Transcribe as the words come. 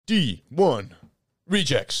D1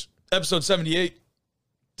 Rejects, episode 78,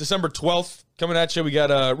 December 12th. Coming at you, we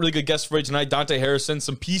got a really good guest for you tonight, Dante Harrison,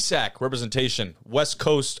 some PSAC representation, West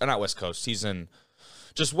Coast, not West Coast, he's in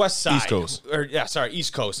just West Side. East Coast.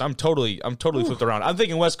 East Coast. I'm totally flipped around. I'm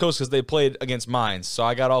thinking West Coast because they played against Mines, so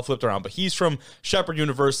I got all flipped around. But he's from Shepherd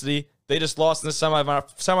University. They just lost in the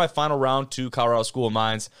semifinal round to Colorado School of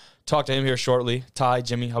Mines. Talk to him here shortly. Ty,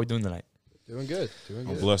 Jimmy, how we doing tonight? Doing good.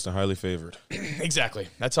 I'm blessed and highly favored. Exactly.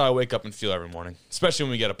 That's how I wake up and feel every morning, especially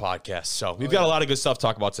when we get a podcast. So we've got a lot of good stuff to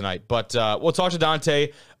talk about tonight. But we'll talk to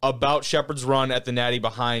Dante about Shepherd's run at the Natty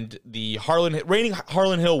behind the reigning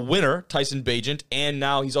Harlon Hill winner, Tyson Bagent, and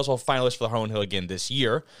now he's also a finalist for the Harlon Hill again this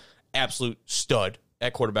year. Absolute stud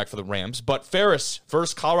at quarterback for the Rams. But Ferris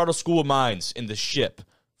versus Colorado School of Mines in the ship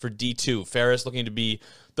for D2. Ferris looking to be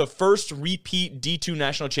the first repeat D2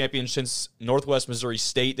 national champion since Northwest Missouri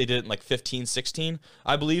State. They did it in like 15-16,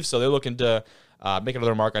 I believe. So they're looking to make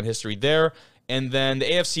another mark on history there. And then the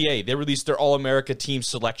AFCA, they released their All-America team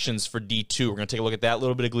selections for D2. We're going to take a look at that. A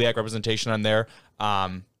little bit of GLIAC representation on there.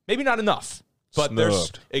 Maybe not enough, but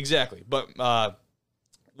there's exactly. But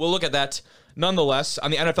we'll look at that nonetheless. On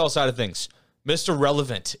the NFL side of things, Mr.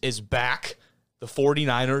 Relevant is back. The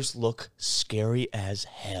 49ers look scary as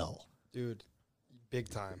hell. Dude, big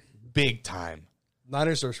time. Big time.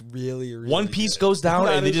 Niners are really one piece good. goes down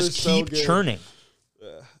and they Niners just are so keep good. churning.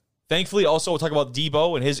 Thankfully, also, we'll talk about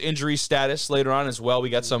Debo and his injury status later on as well. We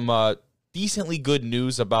got some decently good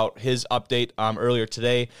news about his update earlier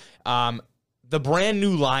today. The brand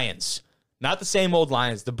new Lions. Not the same old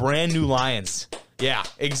Lions. The brand new Lions. Yeah,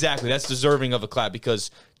 exactly. That's deserving of a clap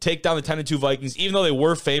because take down the 10-2 Vikings, even though they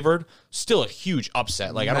were favored, still a huge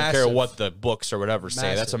upset. Like, massive. I don't care what the books or whatever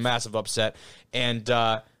say. That's a massive upset. And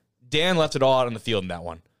Dan left it all out on the field in that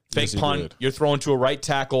one. Fake punt, you're throwing to a right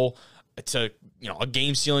tackle to a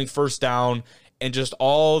game-sealing first down, and just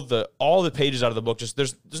all the pages out of the book. Just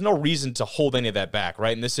there's no reason to hold any of that back,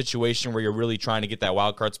 right? In this situation where you're really trying to get that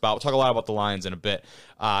wild card spot. We'll talk a lot about the Lions in a bit.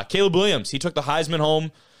 Caleb Williams, he took the Heisman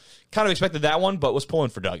home. Kind of expected that one, but was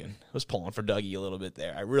pulling for Duggan. Was pulling for Dougie a little bit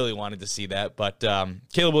there. I really wanted to see that, but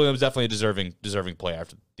Caleb Williams definitely a deserving player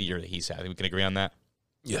after the year that he's had. I think we can agree on that.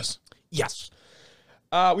 Yes.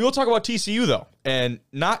 We will talk about TCU though, and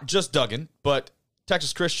not just Duggan, but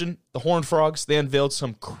Texas Christian, the Horned Frogs. They unveiled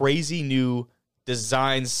some crazy new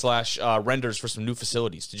designs / renders for some new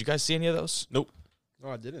facilities. Did you guys see any of those? Nope.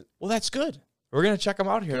 No, I didn't. Well, that's good. We're gonna check them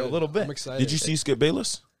out here in a little bit. I'm excited. Did you see Skip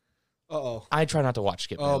Bayless? Uh-oh. I try not to watch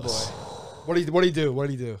Skip Bayless. Oh, boy. What did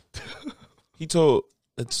he do? He told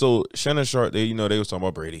Shannon Sharp, they was talking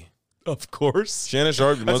about Brady. Of course. Shannon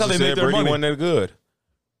Sharp must have said Brady wasn't that good.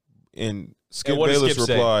 And Skip Bayless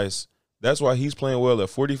replies, that's why he's playing well at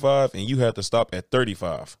 45 and you have to stop at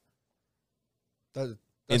 35. And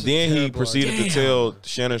then he proceeded to tell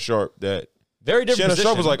Shannon Sharp that very different Shannon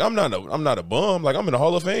Sharp was like, I'm not a bum. Like, I'm in the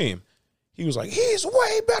Hall of Fame. He was like, he's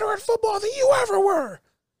way better at football than you ever were.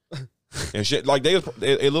 And shit, like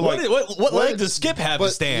it looked like what leg does Skip have to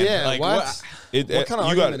stand? Yeah, like what kind of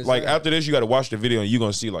argument is like that? after this, you got to watch the video and you're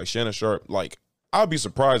gonna see like Shannon Sharp. Like, I'll be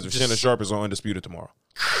surprised if Shannon Sharp is on Undisputed tomorrow.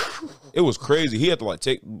 It was crazy. He had to like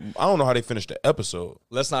take. I don't know how they finished the episode.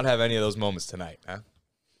 Let's not have any of those moments tonight, huh?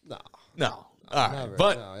 No. All right, Never.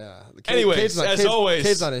 but no, yeah. anyways, as always,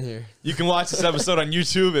 Kate's not in here. You can watch this episode on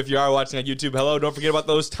YouTube if you are watching on YouTube. Hello, don't forget about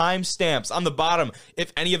those timestamps on the bottom.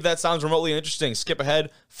 If any of that sounds remotely interesting, skip ahead,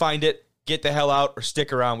 find it, get the hell out, or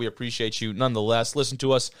stick around. We appreciate you nonetheless. Listen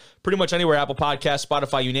to us pretty much anywhere, Apple Podcasts,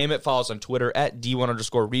 Spotify, you name it. Follow us on Twitter at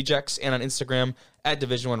D1_Rejects and on Instagram at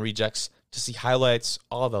Division 1 Rejects to see highlights,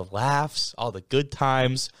 all the laughs, all the good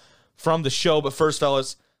times from the show. But first,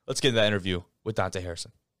 fellas, let's get into that interview with Dante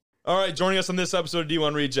Harrison. All right, joining us on this episode of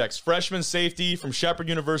D1 Rejects, freshman safety from Shepherd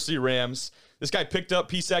University Rams. This guy picked up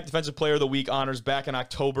PSAC Defensive Player of the Week honors back in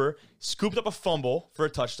October, scooped up a fumble for a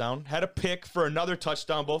touchdown, had a pick for another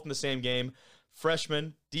touchdown, both in the same game.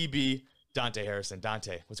 Freshman DB Dante Harrison.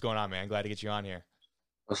 Dante, what's going on, man? Glad to get you on here.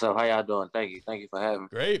 What's up? How y'all doing? Thank you for having me.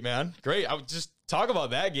 Great, man. Great. I would just talk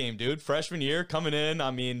about that game, dude. Freshman year coming in.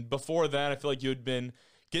 I mean, before that, I feel like you had been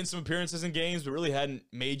getting some appearances in games, but really hadn't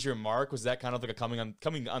made your mark. Was that kind of like a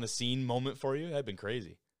coming on the scene moment for you? That'd been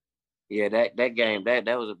crazy. Yeah, that game, that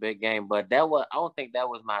was a big game, but I don't think that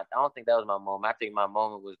was my moment. I think my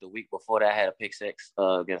moment was the week before that. I had a pick six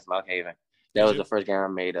against Lock Haven. That was the first game I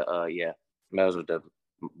made. That was the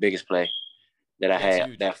biggest play that I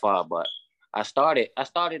had that far. But I started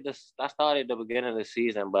the beginning of the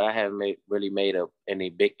season, but I haven't really made any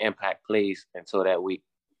big impact plays until that week.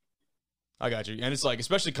 I got you. And it's like,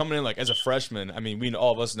 especially coming in like as a freshman, I mean,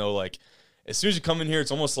 all of us know like as soon as you come in here,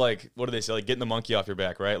 it's almost like, what do they say, like getting the monkey off your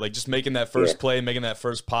back, right? Like just making that first play, making that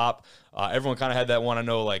first pop. Everyone kind of had that one. I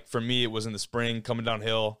know, like for me, it was in the spring coming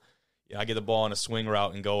downhill. I get the ball on a swing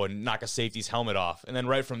route and go and knock a safety's helmet off. And then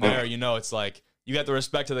right from there, it's like you got the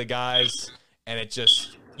respect of the guys, and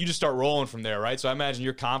you just start rolling from there, right? So I imagine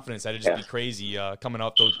your confidence had to just be crazy coming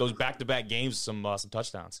up those back-to-back games, some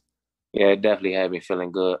touchdowns. Yeah, it definitely had me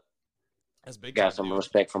feeling good. That's big. Got some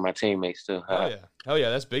respect for my teammates too. Hell yeah,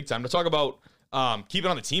 that's big time. To talk about keeping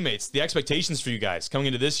on the teammates, the expectations for you guys coming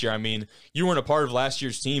into this year. I mean, you weren't a part of last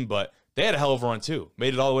year's team, but they had a hell of a run too.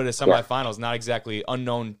 Made it all the way to the semifinals. Not exactly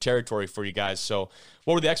unknown territory for you guys. So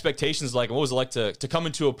what were the expectations like? And what was it like to come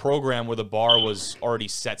into a program where the bar was already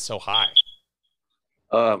set so high?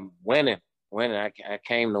 Winning. I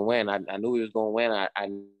came to win. I knew we was going to win. I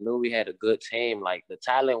knew we had a good team. Like the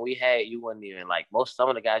talent we had, you wouldn't even some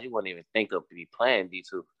of the guys you wouldn't even think of to be playing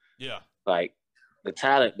D2. Yeah. Like the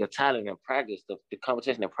talent in practice, the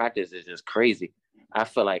competition in practice is just crazy. I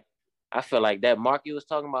feel like that mark you was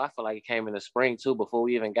talking about, I feel like it came in the spring too before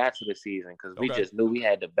we even got to the season because we just knew we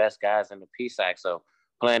had the best guys in the PSAC. So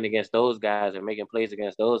playing against those guys and making plays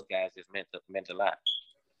against those guys just meant a lot.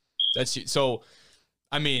 So.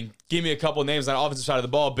 I mean, give me a couple of names on the offensive side of the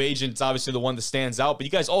ball. Bagent's obviously the one that stands out, but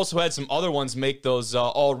you guys also had some other ones make those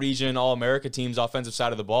all-region, all-America teams offensive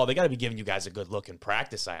side of the ball. They got to be giving you guys a good look in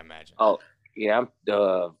practice, I imagine. Oh, yeah. I'm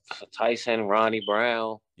Tyson, Ronnie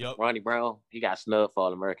Brown. Yep. Ronnie Brown, he got snubbed for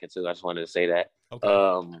All-American, too. I just wanted to say that.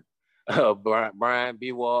 Okay. Brian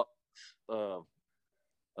B. Walk,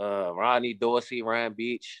 Rodney Dorsey, Ryan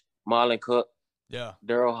Beach, Marlon Cook. Yeah.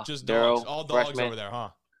 Daryl. Just dogs. All dogs freshman. Over there, huh?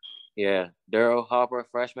 Yeah, Daryl Harper,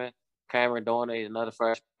 freshman. Cameron Dorner is another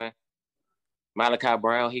freshman. Malachi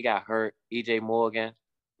Brown, he got hurt. EJ Morgan.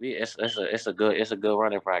 It's a good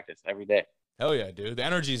running practice every day. Hell yeah, dude. The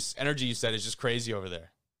energy you said is just crazy over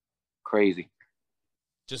there. Crazy.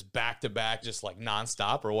 Just back to back, just like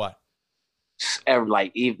nonstop, or what?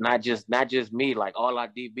 Not just me. Like all our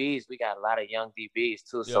DBs, we got a lot of young DBs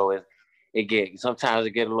too. Yeah. So sometimes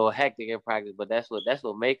it get a little hectic in practice, but that's what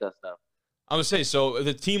make us though. I'm going to say, so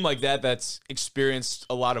the team like that's experienced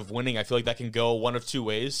a lot of winning, I feel like that can go one of two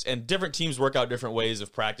ways. And different teams work out different ways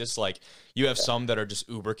of practice. Like, you have some that are just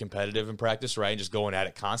uber competitive in practice, right? And just going at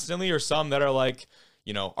it constantly. Or some that are like,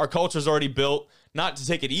 our culture's already built, not to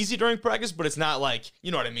take it easy during practice, but it's not like,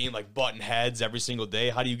 you know what I mean? Like button heads every single day.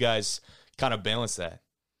 How do you guys kind of balance that?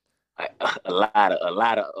 A lot of,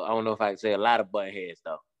 I don't know if I can say a lot of button heads,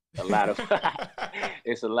 though.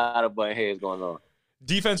 It's a lot of button heads going on.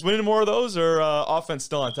 Defense winning more of those, or offense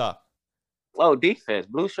still on top? Oh, defense.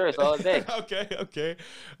 Blue shirts all day. Okay.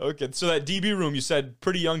 So that DB room, you said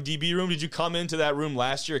pretty young DB room. Did you come into that room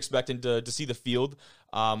last year expecting to see the field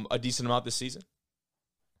a decent amount this season?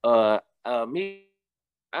 Me,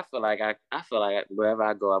 I feel like wherever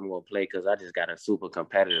I go, I'm going to play because I just got a super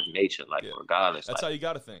competitive nature, regardless. That's how you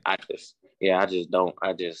got to think. I just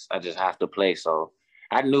have to play. So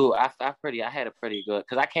I knew I had a pretty good,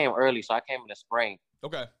 because I came early, so I came in the spring.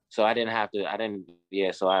 Okay. So I was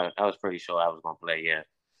pretty sure I was going to play, yeah.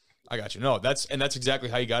 I got you. No, that's exactly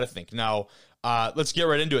how you got to think. Now, let's get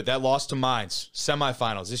right into it. That loss to Mines,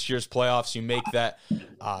 semifinals, this year's playoffs, you make that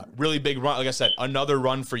really big run. Like I said, another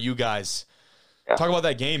run for you guys. Yeah. Talk about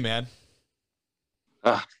that game, man.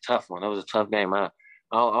 Tough one. That was a tough game. I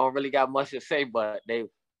don't really got much to say, but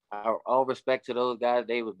all respect to those guys.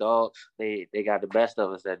 They were dogs. They got the best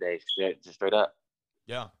of us that day, straight up.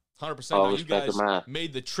 Yeah. 100%. Now, you guys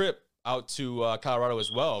made the trip out to Colorado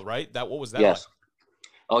as well, right? What was that like?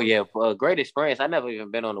 Oh, yeah. Great experience. I never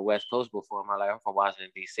even been on the West Coast before in my life. I'm from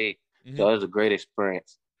Washington, D.C., So it was a great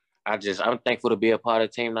experience. I'm thankful to be a part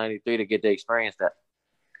of Team 93 to get to experience that.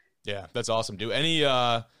 Yeah, that's awesome, dude. Any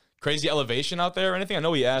crazy elevation out there or anything? I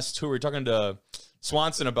know we asked we were talking to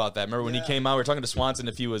Swanson about that. Remember when he came out, we were talking to Swanson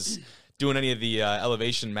if he was doing any of the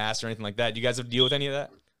elevation mass or anything like that. Do you guys have to deal with any of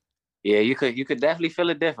that? Yeah, you could definitely feel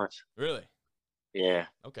a difference. Really? Yeah.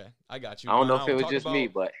 Okay, I got you. I don't know if it was just me,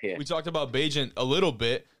 but yeah. We talked about Bagent a little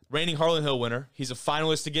bit. Reigning Harlon Hill winner. He's a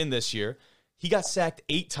finalist again this year. He got sacked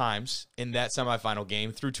 8 times in that semifinal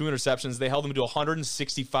game, threw 2 interceptions. They held him to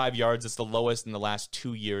 165 yards. That's the lowest in the last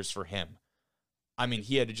 2 years for him. I mean,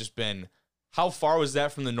 he had to just been – how far was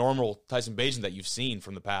that from the normal Tyson Bagent that you've seen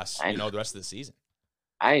from the past, the rest of the season?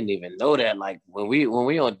 I didn't even know that. Like, when we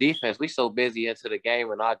on defense, we so busy into the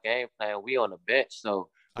game and our game plan, we on the bench. So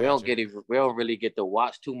we don't really get to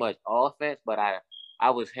watch too much offense. But I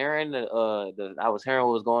was hearing what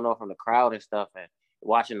was going on from the crowd and stuff, and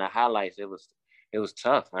watching the highlights. It was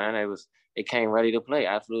tough, man. It came ready to play,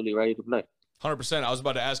 absolutely ready to play. 100%. I was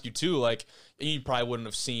about to ask you too, like, you probably wouldn't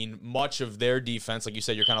have seen much of their defense. Like you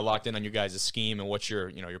said, you're kind of locked in on your guys' scheme and what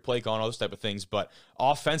your play call and all those type of things. But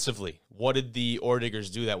offensively, what did the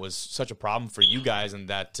Orediggers do that was such a problem for you guys and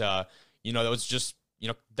that, that was just,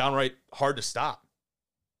 downright hard to stop?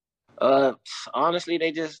 Honestly,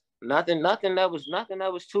 they just nothing that was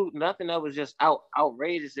just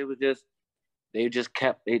outrageous. It was just they just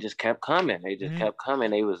kept coming. They just kept coming.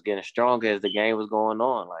 They was getting stronger as the game was going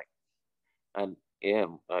on. I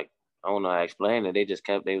don't know how to explain it.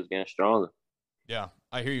 They was getting stronger. Yeah,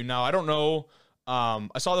 I hear you now. I don't know. I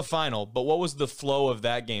saw the final, but what was the flow of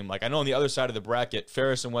that game like? I know on the other side of the bracket,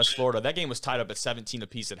 Ferris and West Florida, that game was tied up at 17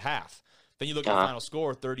 apiece at half. Then you look at the final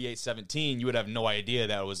score, 38-17. You would have no idea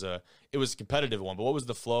that it was a competitive one. But what was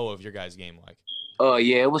the flow of your guys' game like? Oh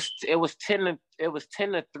yeah, it was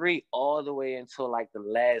 10-3 all the way until like the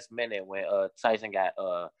last minute when Tyson got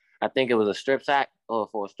I think it was a strip sack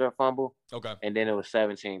for a strip fumble. Okay. And then it was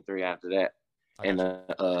 17-3 after that. And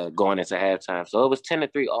going into halftime. So it was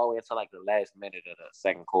 10-3 all the way until like the last minute of the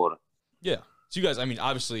second quarter. Yeah. So you guys, I mean,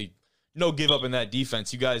 obviously no give up in that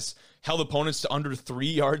defense. You guys held opponents to under 3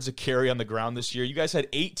 yards a carry on the ground this year. You guys had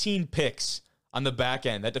 18 picks on the back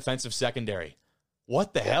end, that defensive secondary.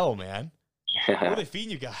 What the hell, man? What are they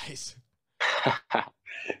feeding you guys?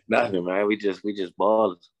 Nothing, man. We just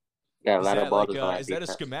ballers. Got a lot of ballers. Like, is that a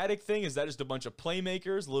schematic thing? Is that just a bunch of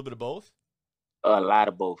playmakers? A little bit of both? A lot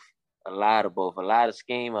of both. A lot of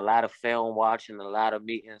scheme, a lot of film watching, a lot of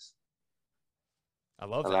meetings. I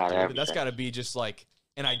love that, dude. That's got to be just like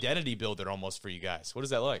an identity builder almost for you guys. What is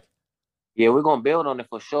that like? Yeah, we're gonna build on it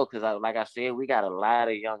for sure. Cause like I said, we got a lot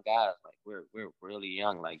of young guys. Like we're really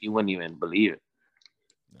young. Like you wouldn't even believe it.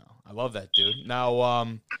 No, I love that, dude.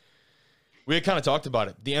 Now, we had kind of talked about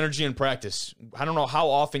it. The energy in practice. I don't know how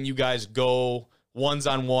often you guys go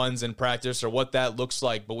ones-on-ones in practice or what that looks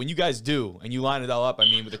like, but when you guys do and you line it all up, I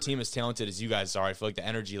mean, with a team as talented as you guys are, I feel like the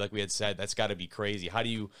energy, like we had said, that's got to be crazy. How do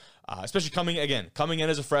you, especially coming in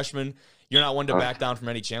as a freshman, you're not one to back down from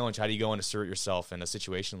any challenge. How do you go and assert yourself in a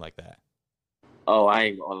situation like that? Oh, I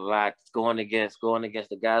ain't gonna lie. Going against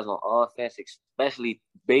the guys on offense, especially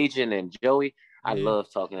Bagent and Joey, I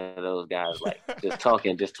love talking to those guys. Like just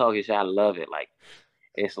talking shit. I love it. Like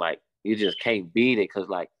it's like you just can't beat it because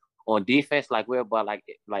like on defense, like we're about like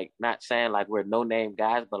not saying like we're no name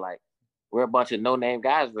guys, but like we're a bunch of no name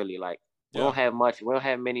guys really. Like we don't have much. We don't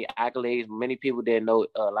have many accolades. Many people didn't know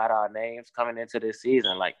a lot of our names coming into this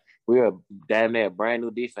season. Like we're a damn near brand new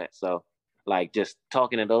defense. So like just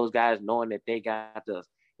talking to those guys, knowing that they got us,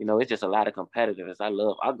 it's just a lot of competitiveness. I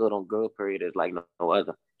good on good period is like no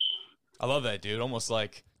other. I love that, dude. Almost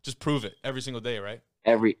like just prove it every single day, right?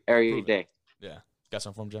 Every day. Yeah. Got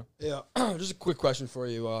something for him, Joe? Yeah. Just a quick question for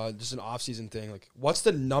you. Just an off-season thing. Like, what's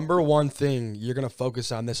the number one thing you're going to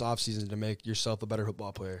focus on this off-season to make yourself a better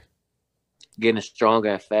football player? Getting stronger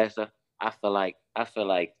and faster. I feel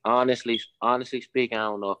like honestly speaking, I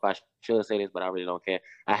don't know if I should say this, but I really don't care.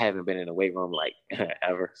 I haven't been in the weight room like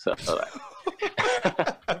ever. So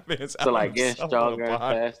like getting stronger and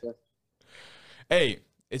faster. Hey,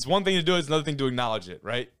 it's one thing to do it, it's another thing to acknowledge it,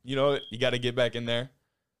 right? You got to get back in there.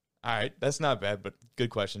 All right, that's not bad, but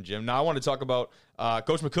good question, Jim. Now I want to talk about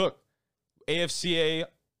Coach McCook, AFCA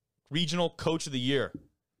Regional Coach of the Year.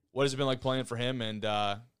 What has it been like playing for him, and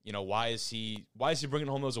why is he bringing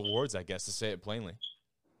home those awards? I guess to say it plainly.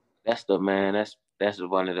 That's one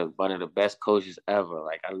of the best coaches ever.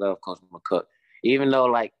 Like I love Coach McCook, even though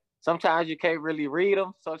like sometimes you can't really read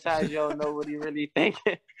him. Sometimes you don't know what he really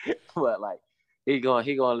thinking, but like he gonna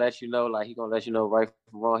let you know. Like he gonna let you know right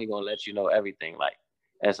from wrong. He gonna let you know everything. Like.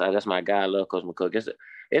 That's my guy. I love Coach McCook.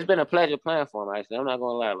 It's been a pleasure playing for him. Actually, I'm not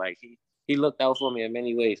gonna lie. Like he looked out for me in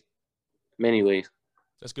many ways.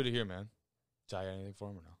 That's good to hear, man. Ty, anything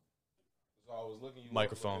for him or no? So I was looking you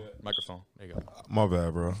microphone. There you go. My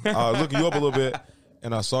bad, bro. I was looking you up a little bit,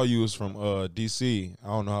 and I saw you was from D.C. I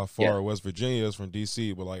don't know how far West Virginia is from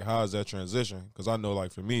D.C., but like, how is that transition? Because I know,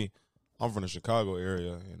 like for me, I'm from the Chicago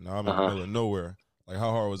area, and now I'm in the middle of nowhere. Like,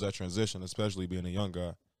 how hard was that transition, especially being a young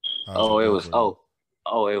guy? It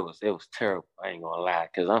was terrible. I ain't gonna lie,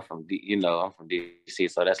 because I'm from DC,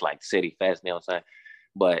 so that's like city fast, you know what I'm saying?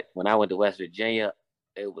 But when I went to West Virginia,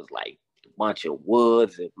 it was like a bunch of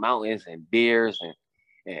woods and mountains and deers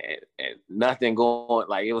and nothing going.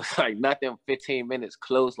 Like it was like nothing 15 minutes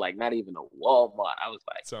close, like not even a Walmart. I was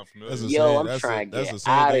like, yo, I'm trying to get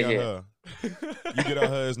out of here. You get out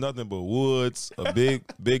here, it's nothing but woods, a big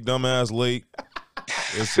dumbass lake.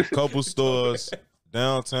 It's a couple stores,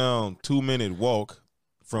 downtown, 2-minute walk.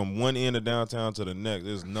 From one end of downtown to the next,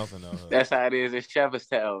 there's nothing out here. That's how it is in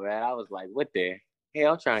Shepherdstown, man. I was like, what the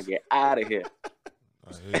hell? I'm trying to get out of here.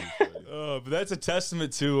 But that's a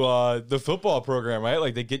testament to the football program, right?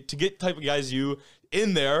 Like they get type of guys you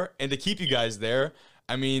in there and to keep you guys there.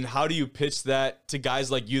 I mean, how do you pitch that to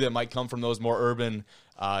guys like you that might come from those more urban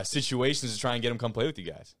situations to try and get them come play with you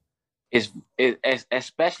guys? It's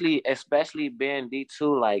especially being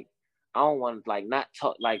D2. Like I don't want not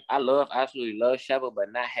talk. Like I absolutely love Shepherd,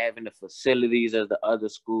 but not having the facilities of the other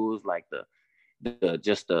schools, like the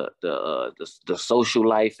social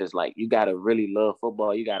life is like you gotta really love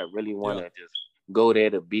football. You gotta really want to just go there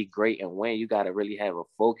to be great and win. You gotta really have a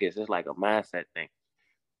focus. It's like a mindset thing.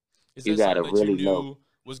 Is you gotta really know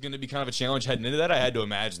was going to be kind of a challenge heading into that? I had to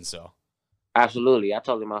imagine so. Absolutely, I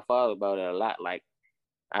talked to my father about it a lot. Like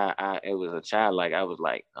it was a child. Like I was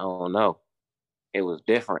like, I don't know, it was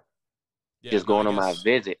different. Yeah, just going on my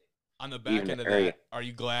visit. On the back end of that, are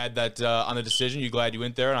you glad that on the decision, you glad you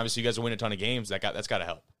went there? And obviously you guys are winning a ton of games. That's got to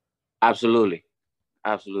help. Absolutely.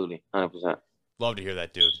 100%. Love to hear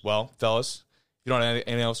that, dude. Well, fellas, if you don't have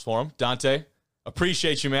anything else for him, Dante,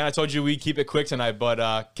 appreciate you, man. I told you we'd keep it quick tonight,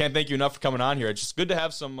 but can't thank you enough for coming on here. It's just good to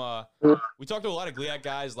have some we talked to a lot of GLIAC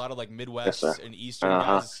guys, a lot of like Midwest and Eastern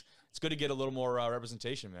guys. It's good to get a little more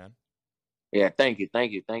representation, man. Yeah, thank you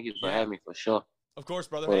for having me, for sure. Of course,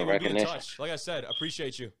 brother. Hey, we'll be in touch. Like I said,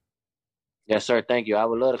 appreciate you. Yes, sir. Thank you. I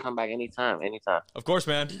would love to come back anytime. Of course,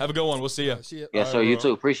 man. Have a good one. We'll see you. Yes, sir. You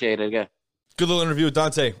too. Appreciate it again. Good little interview with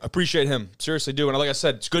Dante. Appreciate him. Seriously do. And like I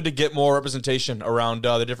said, it's good to get more representation around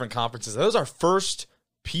the different conferences. That was our first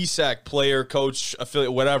PSAC player, coach,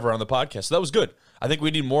 affiliate, whatever on the podcast. So that was good. I think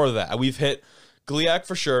we need more of that. We've hit GLIAC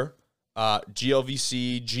for sure,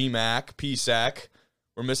 GLVC, GMAC, PSAC.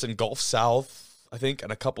 We're missing Gulf South, I think,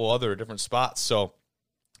 and a couple other different spots. So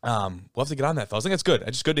we'll have to get on that, fellas. I think that's good.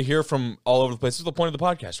 It's just good to hear from all over the place. This is the point of the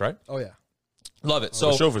podcast, right? Oh, yeah. Love it.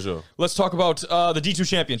 So for sure. Let's talk about the D2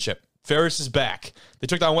 championship. Ferris is back. They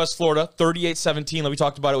took down West Florida 38-17. We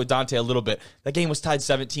talked about it with Dante a little bit. That game was tied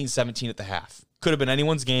 17-17 at the half. Could have been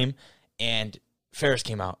anyone's game, and Ferris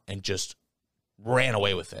came out and just ran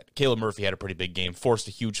away with it. Caleb Murphy had a pretty big game, forced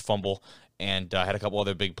a huge fumble, and had a couple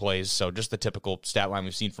other big plays. So just the typical stat line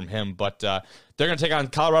we've seen from him. But they're going to take on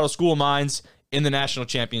Colorado School of Mines in the national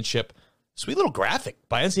championship. Sweet little graphic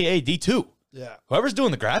by NCAA D2. Yeah. Whoever's doing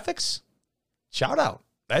the graphics, shout out.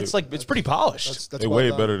 It's pretty polished. That's way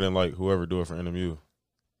better than like whoever do it for NMU.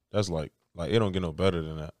 That's like it don't get no better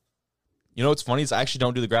than that. You know what's funny is I actually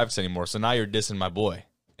don't do the graphics anymore. So now you're dissing my boy,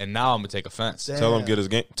 and now I'm gonna take offense. Damn. Tell him get his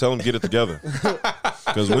game. Tell him get it together.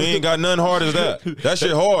 Because we ain't got nothing hard as that. That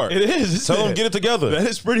shit hard. It is. Tell him get it together. That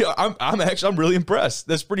is pretty. I'm really impressed.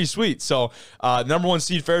 That's pretty sweet. So number 1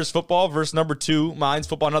 seed Ferris football versus number 2 Mines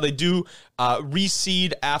football. Now they do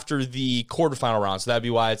reseed after the quarterfinal round, so that'd be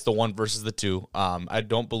why it's the 1 versus the 2. I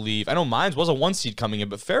know Mines was a 1 seed coming in,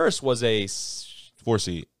 but Ferris was a 4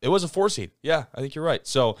 seed. It was a 4 seed. Yeah, I think you're right.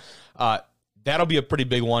 So that'll be a pretty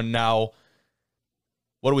big one. Now,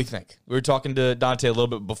 what do we think? We were talking to Dante a little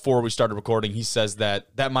bit before we started recording. He says that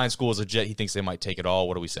Mine school is legit. He thinks they might take it all.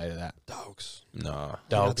 What do we say to that? Dogs. Nah.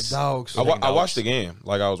 Dogs. I watched the game.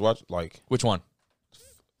 Like I was watching. Like which one?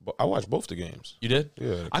 I watched both the games. You did?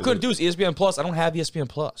 Yeah. I couldn't do it. ESPN Plus. I don't have ESPN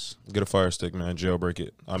Plus. Get a Fire Stick, man. Jailbreak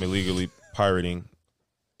it. I'm illegally pirating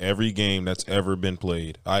every game that's ever been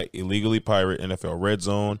played. I illegally pirate NFL Red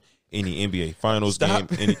Zone, any NBA Finals game.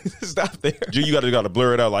 Stop there. You got to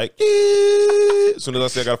blur it out like, as soon as I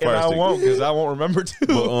say I got a Fire Stick. I won't, because I won't remember to.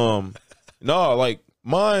 But, no, like,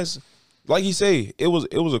 Mine's, like you say, it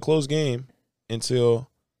was a close game until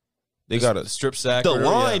they got a strip sack. The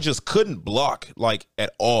line just couldn't block, like,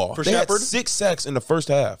 at all. For they Shepherd? had 6 sacks in the first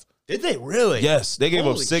half. Did they really? Yes, they gave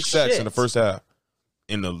up 6 sacks in the first half.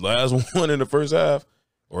 In the last one in the first half,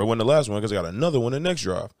 or it wasn't the last one because they got another one in the next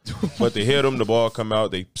drive. But they hit them, the ball come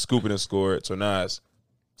out, they scoop it and score it. So now it's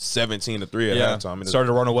 17-3 at halftime. And started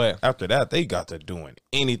to run away. After that, they got to doing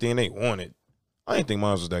anything they wanted. I didn't think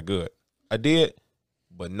mine was that good. I did,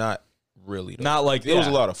 but not really. Though. Not like there was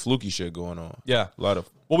a lot of fluky shit going on. Yeah, a lot of.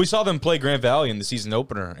 Well, we saw them play Grand Valley in the season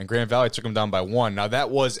opener, and Grand Valley took them down by 1. Now that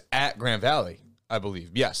was at Grand Valley, I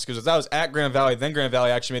believe. Yes, because if that was at Grand Valley, then Grand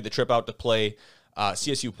Valley actually made the trip out to play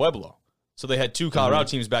CSU Pueblo. So they had 2 Colorado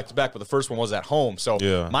teams back to back, but the first one was at home. So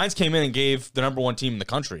Mines came in and gave the number 1 team in the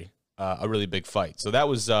country a really big fight. So that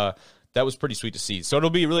was pretty sweet to see. So it'll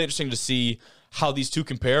be really interesting to see how these two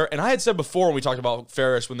compare. And I had said before when we talked about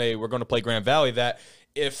Ferris when they were going to play Grand Valley that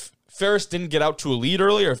if Ferris didn't get out to a lead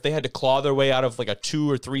earlier, if they had to claw their way out of like a 2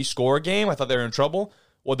 or 3 score game, I thought they were in trouble.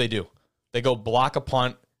 What'd they do? They go block a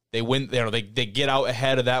punt. They win. They get out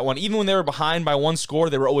ahead of that one. Even when they were behind by 1 score,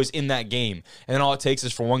 they were always in that game. And then all it takes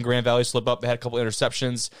is for one Grand Valley slip up. They had a couple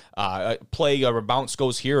interceptions. A bounce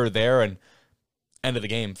goes here or there, and end of the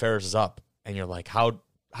game, Ferris is up. and you're like, how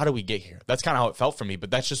do we get here? That's kind of how it felt for me, but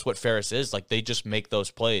that's just what Ferris is. Like, they just make those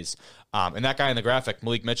plays. And that guy in the graphic,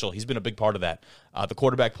 Malik Mitchell, he's been a big part of that. The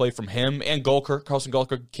quarterback play from him and Gulker, Carlson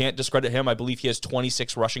Gulker, can't discredit him. I believe he has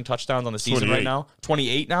 26 rushing touchdowns on the season 28. Right now.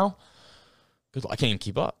 28 now? Good, I can't even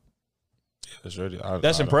keep up. Yeah,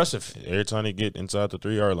 that's impressive. Every time they get inside the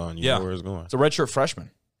 3-yard line, you know where it's going. It's a redshirt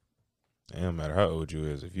freshman. No matter how old you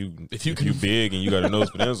is, if you big and you got a nose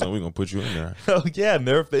for them, we're gonna put you in there. Oh yeah, and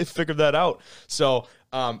they figured that out. So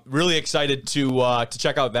really excited to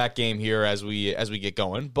check out that game here as we get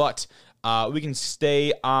going. But we can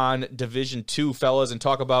stay on Division II, fellas, and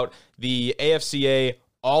talk about the AFCA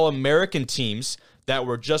All-American teams that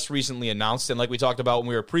were just recently announced. And like we talked about when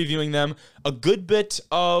we were previewing them, a good bit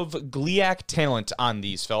of GLIAC talent on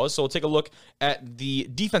these fellas. So we'll take a look at the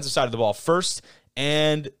defensive side of the ball first.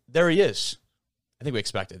 And there he is. I think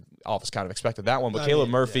all of us kind of expected that one. But Caleb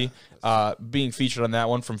Murphy being featured on that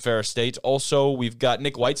one from Ferris State. Also, we've got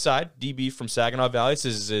Nick Whiteside, DB from Saginaw Valley. This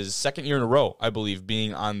is his second year in a row, I believe,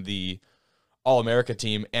 being on the All-America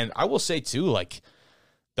team. And I will say, too, like,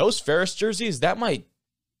 those Ferris jerseys,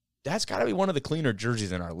 that's got to be one of the cleaner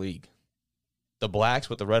jerseys in our league. The blacks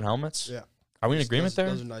with the red helmets. Yeah. Are we in agreement there?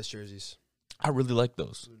 Those are nice jerseys. I really like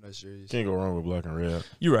those. Nice jerseys. Can't go wrong with black and red.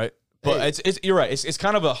 You're right. But you're right. It's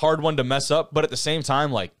kind of a hard one to mess up, but at the same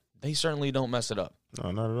time, like, they certainly don't mess it up. No,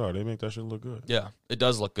 not at all. They make that shit look good. Yeah, it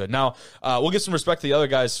does look good. Now, we'll give some respect to the other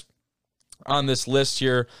guys on this list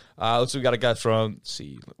here. Looks like we got a guy from, let's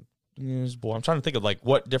see, I'm trying to think of, like,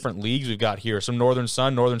 what different leagues we've got here. Some Northern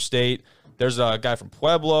Sun, Northern State. There's a guy from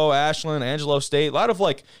Pueblo, Ashland, Angelo State. A lot of,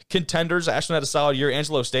 like, contenders. Ashland had a solid year.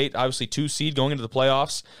 Angelo State, obviously 2 seed going into the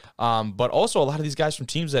playoffs. But also a lot of these guys from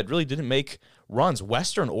teams that really didn't make runs.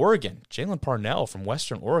 Western Oregon. Jalen Parnell from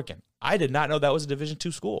Western Oregon. I did not know that was a Division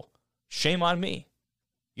II school. Shame on me.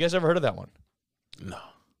 You guys ever heard of that one?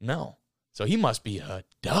 No. So he must be a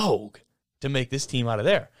dog to make this team out of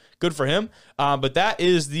there. Good for him. But that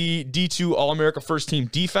is the D2 All-America first team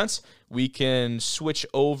defense. We can switch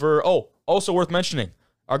over. Oh, also worth mentioning,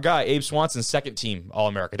 our guy, Abe Swanson, second team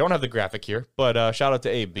All-America. Don't have the graphic here, but shout out to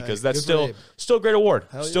Abe because that's still a great award.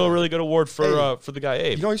 Still a really good award for the guy,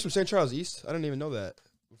 Abe. You know he's from St. Charles East? I didn't even know that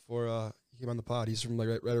before he came on the pod. He's from, like,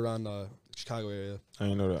 right around the Chicago area. I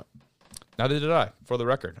didn't know that. Neither did I, for the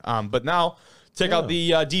record. But now, check out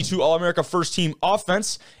the D2 All-America first team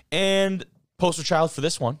offense, and poster child for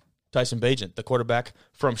this one, Tyson Bagent, the quarterback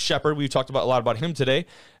from Shepherd. We've talked a lot about him today.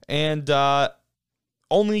 And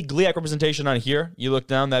only GLIAC representation on here. You look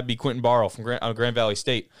down, that'd be Quentin Barrow from Grand Valley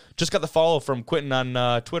State. Just got the follow from Quentin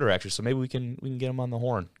on Twitter, actually, so maybe we can get him on the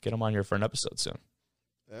horn, get him on here for an episode soon.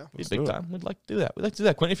 Yeah, be big time. We'd like to do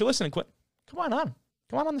that. Quentin, if you're listening, Quentin, come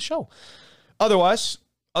on the show. Otherwise,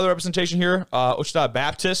 other representation here, Wichita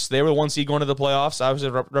Baptist. They were the 1 seed going to the playoffs. I was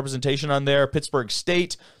a representation on there. Pittsburgh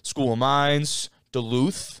State, School of Mines,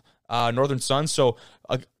 Duluth, Northern Sun. So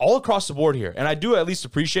all across the board here. And I do at least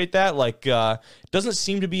appreciate that. Like, it doesn't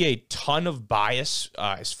seem to be a ton of bias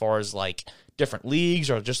as far as, like, different leagues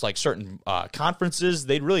or just, like, certain conferences.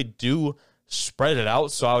 They really do spread it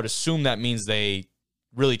out. So I would assume that means they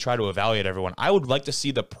really try to evaluate everyone. I would like to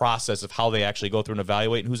see the process of how they actually go through and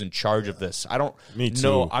evaluate and who's in charge of this. I don't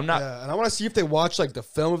know. I'm not. Yeah, and I want to see if they watch, like, the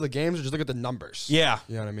film of the games or just look at the numbers. Yeah.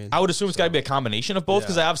 You know what I mean? I would assume it's got to be a combination of both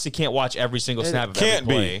because I obviously can't watch every single snap of every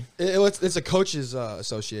play. It's a coaches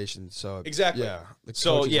association. So exactly. Yeah.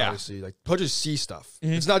 Obviously, like, coaches see stuff.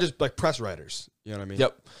 Mm-hmm. It's not just, like, press writers. You know what I mean?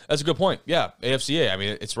 Yep. That's a good point. Yeah. AFCA. I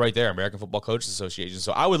mean, it's right there. American Football Coaches Association.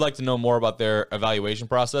 So I would like to know more about their evaluation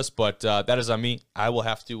process, but that is on me. I will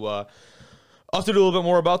have to I'll have to do a little bit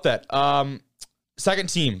more about that. Second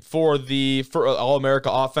team for All-America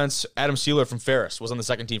offense, Adam Sealer from Ferris was on the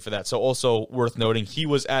second team for that. So also worth noting, he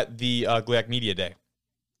was at the GLIAC Media Day.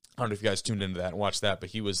 I don't know if you guys tuned into that and watched that, but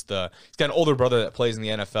he's got an older brother that plays in the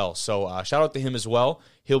NFL. So shout out to him as well.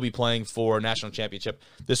 He'll be playing for national championship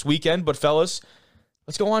this weekend. But fellas,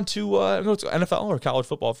 let's go on to NFL or college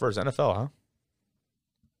football first. NFL, huh?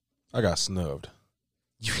 I got snubbed.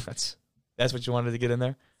 That's what you wanted to get in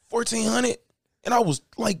there? 1,400, and I was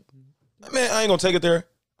like, man, I ain't gonna take it there.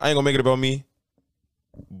 I ain't gonna make it about me,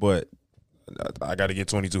 but I got to get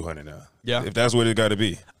 2,200 now. Yeah, if that's what it got to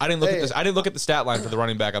be. I didn't look at this. I didn't look at the stat line for the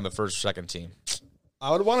running back on the second team.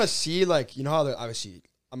 I would want to see, like, you know how obviously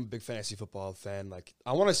I'm a big fantasy football fan. Like,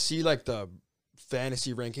 I want to see, like, the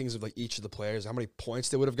fantasy rankings of, like, each of the players, how many points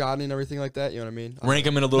they would have gotten and everything like that. You know what I mean? Rank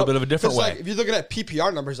them in a little bit of a different way. Like, if you're looking at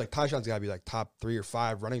PPR numbers, like, Tyshawn's got to be, like, top 3 or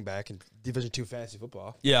 5 running back in Division II fantasy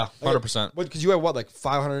football. Yeah, 100%. Because you have what, like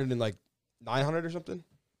 500 and like 900 or something,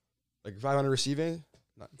 like 500 receiving.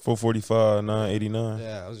 445, 989.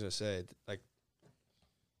 Yeah, I was gonna say, like,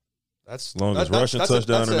 That's longest rushing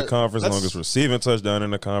touchdown in the conference, longest receiving touchdown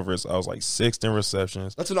in the conference. I was like 6th in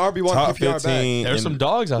receptions. That's an RB1 top PPR 15. There's some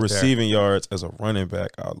dogs out receiving yards as a running back.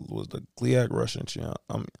 I was the GLIAC rushing champ.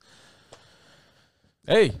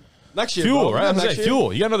 Hey, next year, fuel, bro. right? I'm saying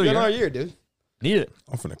fuel. You got another year, dude. Need it.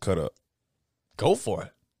 I'm finna cut up. Go for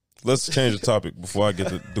it. Let's change the topic before I get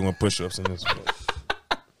to doing push-ups in this.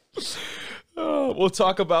 We'll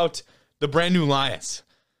talk about the brand new Lions.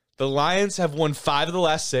 The Lions have won 5 of the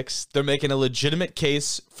last 6. They're making a legitimate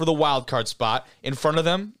case for the wild card spot. In front of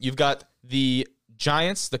them, you've got the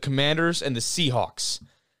Giants, the Commanders, and the Seahawks.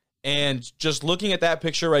 And just looking at that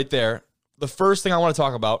picture right there, the first thing I want to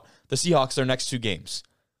talk about, the Seahawks, their next 2 games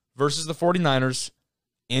versus the 49ers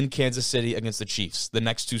in Kansas City against the Chiefs. The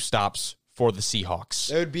next 2 stops for the Seahawks.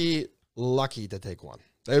 They would be lucky to take one.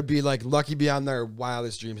 They would be like lucky beyond their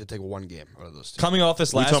wildest dreams to take one game out of those 2. Coming off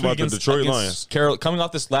this last week about the Detroit Lions. Coming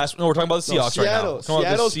off this last, no, we're talking about the Seahawks right now.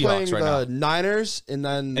 Seattle's playing the Niners, and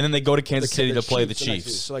then they go to Kansas City to play the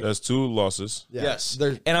Chiefs. So that's 2 losses. Yeah. Yes,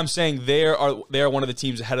 and I'm saying they are one of the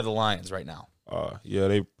teams ahead of the Lions right now.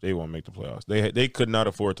 Yeah, they won't make the playoffs. They could not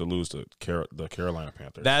afford to lose to the Carolina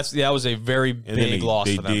Panthers. That was a very big loss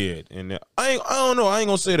for them. They did, and I don't know. I ain't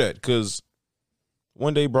gonna say that because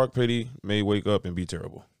one day Brock Purdy may wake up and be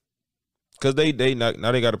terrible. Because they got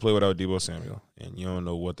to play without Deebo Samuel, and you don't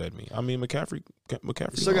know what that means. I mean, McCaffrey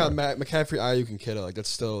still got McCaffrey, Ayuk, and Kittle. Like that's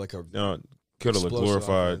still like a Kittle a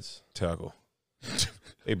glorified tackle.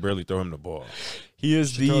 They barely throw him the ball. He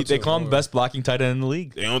is they call him the best blocking tight end in the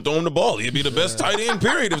league. They don't throw him the ball. He'd be the best tight end,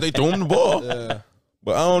 period, if they throw him the ball. Yeah.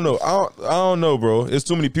 But I don't know. I don't know, bro. It's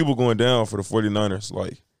too many people going down for the 49ers.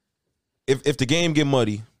 Like, if the game get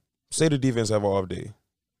muddy, say the defense have an off day.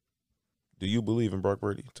 Do you believe in Brock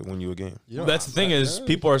Purdy to win you a game? That's the thing is,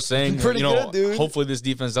 people are saying, hopefully this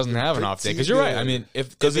defense doesn't have an off day. Because you're right. I mean,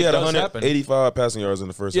 because he had 185 passing yards in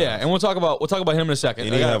the first half. Yeah, and we'll talk about him in a second.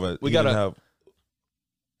 And we got to have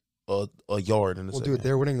a yard in the second. Well, dude,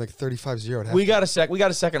 they're winning like 35-0. We got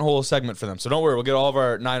a second whole segment for them. So don't worry, we'll get all of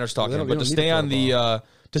our Niners talking. But to stay on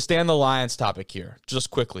the Lions topic here, just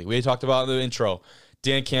quickly, we talked about in the intro.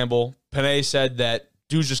 Dan Campbell, Panay said that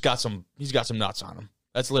dude's just got some nuts on him.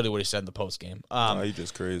 That's literally what he said in the post game. He's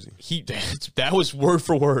just crazy. That was word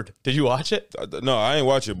for word. Did you watch it? No, I ain't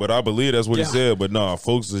watch it, but I believe that's what he said. But no,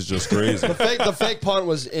 folks is just crazy. The fake punt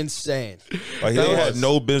was insane. Like they had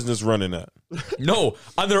no business running that. No,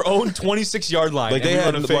 on their own 26-yard line. Like they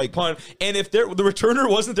had a fake punt, and if the returner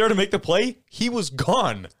wasn't there to make the play, he was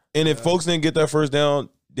gone. And if folks didn't get that first down,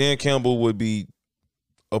 Dan Campbell would be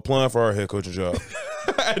applying for our head coaching job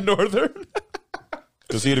at Northern.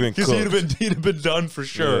 Because he'd have been done for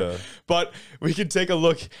sure. Yeah. But we can take a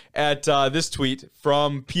look at this tweet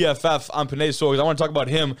from PFF on Panay Soils. I want to talk about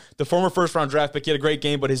him, the former first-round draft pick. He had a great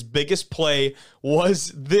game, but his biggest play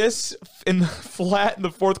was this in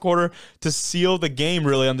the fourth quarter to seal the game,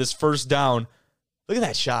 really, on this first down. Look at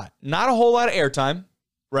that shot. Not a whole lot of airtime.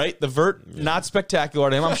 Right? The vert, not spectacular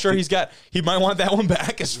to him. I'm sure he might want that one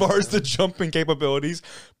back as far as the jumping capabilities.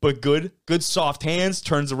 But good soft hands,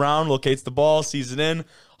 turns around, locates the ball, sees it in.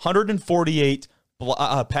 148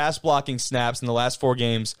 pass blocking snaps in the last 4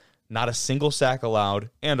 games. Not a single sack allowed.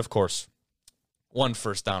 And, of course, 1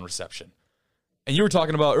 first down reception. And you were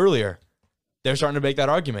talking about earlier, they're starting to make that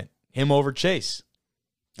argument. Him over Chase.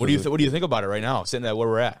 What do you think about it right now, sitting at where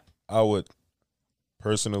we're at? I would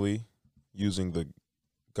personally, using the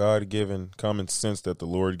God-given common sense that the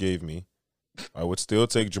Lord gave me, I would still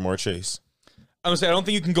take Jamar Chase. I'm going to say, I don't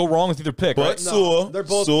think you can go wrong with either pick. But right?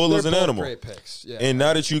 Sewell is an animal. Great picks. Yeah. And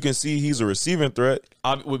now that you can see he's a receiving threat,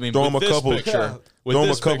 throw him a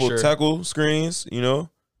couple tackle screens,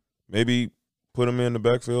 maybe put him in the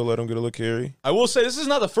backfield, let him get a little carry. I will say this is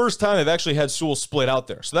not the first time they've actually had Sewell split out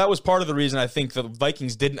there. So that was part of the reason I think the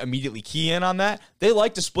Vikings didn't immediately key in on that. They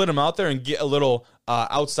like to split him out there and get a little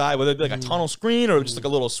outside, whether it be like a tunnel screen or just like a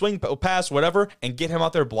little swing pass, whatever, and get him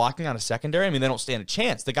out there blocking on a secondary. I mean, they don't stand a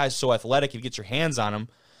chance. The guy's so athletic. If you get your hands on him,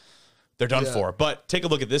 they're done for. But take a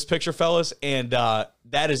look at this picture, fellas, and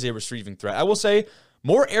that is a receiving threat. I will say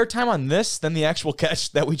more airtime on this than the actual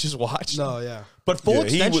catch that we just watched. No, yeah. But full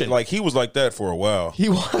extension. He was like that for a while. He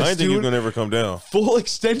was, I didn't think he was going to ever come down. Full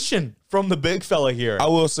extension from the big fella here. I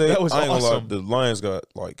will say, that was awesome. The Lions got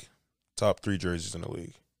like top 3 jerseys in the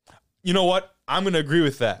league. You know what? I'm going to agree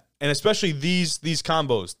with that. And especially these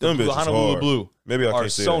combos. Them bitches Honolulu Blue Maybe I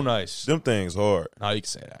can't say so that. Nice. Them things hard. No, you can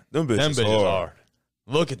say that. Them bitches hard.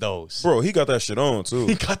 Look at those. Bro, he got that shit on, too.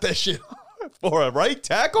 He got that shit on for a right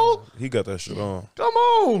tackle? He got that shit on. Come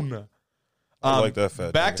on. I like that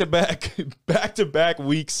fat back-to-back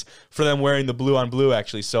weeks for them wearing the blue on blue,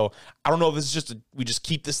 actually. So I don't know if this is we just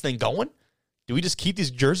keep this thing going. do we just keep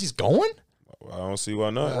these jerseys going? I don't see why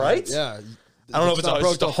not. Right? Yeah. I don't know if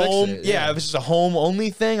it's just a home. If it's just a home only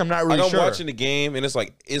thing, I'm not really sure. I'm watching the game, and it's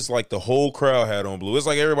like the whole crowd had on blue. It's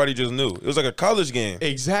like everybody just knew. It was like a college game.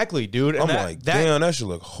 Exactly, dude. And I'm damn, that should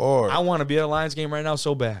look hard. I want to be at a Lions game right now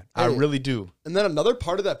so bad. I really do. And then another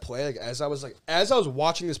part of that play, like as I was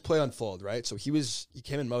watching this play unfold, right? So he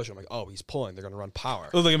came in motion. I'm like, oh, he's pulling. They're gonna run power.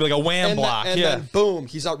 It was like a wham block. And then boom,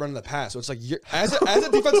 he's out running the pass. So it's like as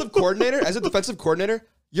a defensive coordinator.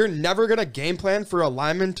 You're never going to game plan for a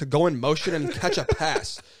lineman to go in motion and catch a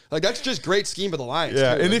pass. Like, that's just great scheme of the Lions.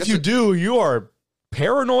 Yeah, too. and like, if you do, you are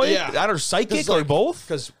paranoid, either psychic or like, both.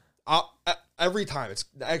 Because every time, it's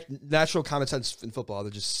natural common sense in football to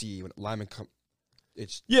just see when linemen come.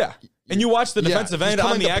 And you watch the defensive end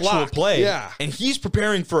on the actual play, and he's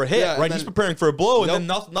preparing for a hit, right? He's preparing for a blow, and then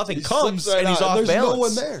nothing comes, and he's off balance. There's no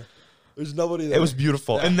one there. There's nobody there. It was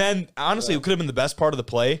beautiful. Yeah. And then, honestly, it could have been the best part of the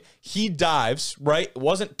play. He dives, right? It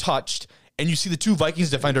wasn't touched. And you see the two Vikings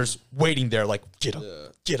defenders waiting there like, get up,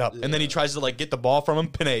 get up. Yeah. And then he tries to, like, get the ball from him.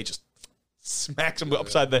 Panay just smacks him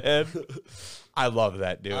upside the head. I love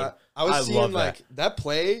that, dude. I was seeing, like, that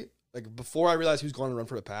play, like, before I realized he was going to run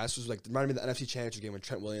for the pass, was, like, reminded me of the NFC Championship game when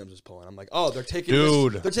Trent Williams was pulling. I'm like, oh, they're taking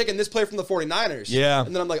this play from the 49ers. Yeah.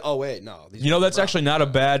 And then I'm like, oh, wait, no. That's actually not a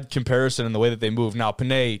bad comparison in the way that they move. Now,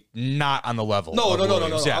 Panay, not on the level. No.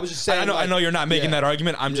 Yeah. I was just saying. I know you're not making that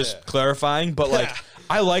argument. I'm just clarifying. But, like,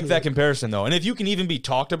 I like that comparison, though. And if you can even be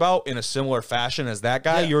talked about in a similar fashion as that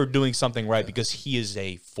guy, you're doing something right because he is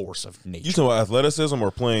a force of nature. You talking about athleticism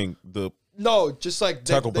or playing the... No, just like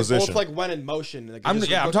they position. both like went in motion. Like, I'm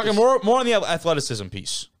talking more on the athleticism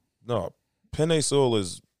piece. No, Penei Sewell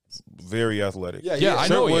is very athletic. Yeah, I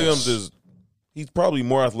know. Trent Williams he's probably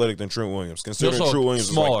more athletic than Trent Williams, considering Trent Williams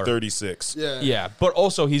is like 36. Yeah, but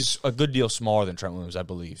also he's a good deal smaller than Trent Williams, I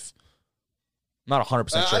believe. Not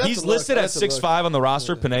 100% sure. He's listed at 6'5" on the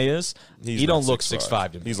roster. Panay is. He don't look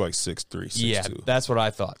 6'5" to me. He's like 6'3", 6'2". Yeah, that's what I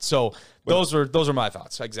thought. So those are my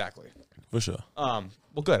thoughts exactly. For sure.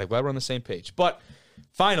 Well, good. I'm glad we're on the same page. But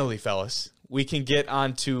finally, fellas, we can get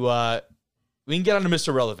on to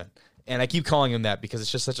Mr. Relevant. And I keep calling him that because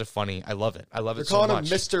it's just such a funny. I love it. I love it so much. You're calling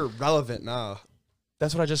him Mr. Relevant now.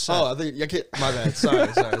 That's what I just said. Oh, I think my bad.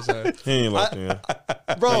 Sorry. He ain't like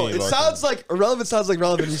that. Bro, it sounds like irrelevant. Sounds like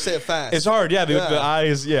relevant. You say it fast. It's hard. Yeah, the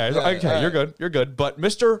eyes. Yeah. Okay, you're good. You're good. But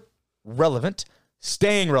Mr. Relevant,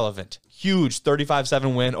 staying relevant. Huge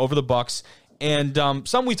 35-7 win over the Bucs. And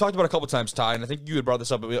something we talked about a couple times, Ty, and I think you had brought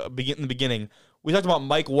this up in the beginning. We talked about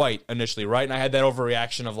Mike White initially, right? And I had that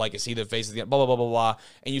overreaction of, like, is he the face of the blah, blah, blah, blah, blah.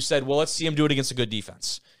 And you said, well, let's see him do it against a good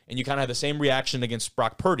defense. And you kind of had the same reaction against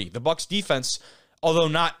Brock Purdy. The Bucs defense, although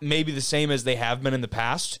not maybe the same as they have been in the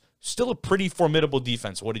past, still a pretty formidable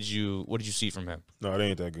defense. What did you see from him? No, they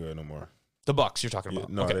ain't that good no more. The Bucs you're talking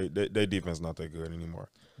about. No, okay. Their defense not that good anymore.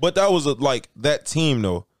 But that was that team,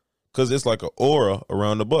 though. Because it's like an aura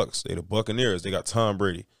around the Bucs. They the Buccaneers. They got Tom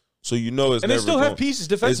Brady. So you know it's and never they still have pieces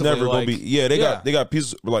defensively. It's never going to be. Yeah, they got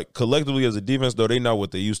pieces like collectively as a defense though. They not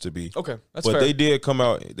what they used to be. Okay, that's fair. But they did come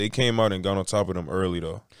out. They came out and got on top of them early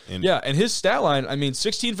though. And his stat line. I mean,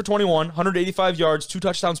 16 for 21, 185 yards, 2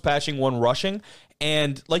 touchdowns passing, 1 rushing,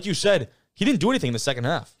 and like you said, he didn't do anything in the second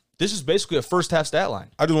half. This is basically a first half stat line.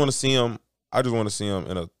 I just want to see him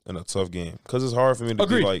in a tough game because it's hard for me to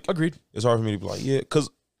be like. Agreed. It's hard for me to be like because.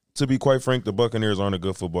 To be quite frank, the Buccaneers aren't a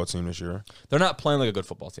good football team this year. They're not playing like a good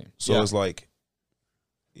football team. So it's like,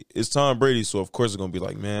 it's Tom Brady, so of course it's going to be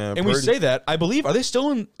like, man. And Purdy. We say that, I believe, are they still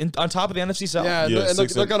on top of the NFC South? Yeah, and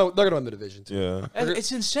they're going to win the division too. Yeah. And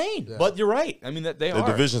it's insane, but you're right. I mean, they are.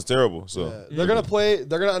 The division's terrible, so. Yeah. They're going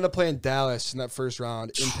to end up playing Dallas in that first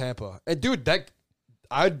round in Tampa. And dude,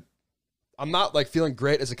 I'm not like feeling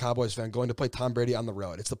great as a Cowboys fan going to play Tom Brady on the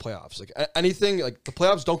road. It's the playoffs. Like anything, like the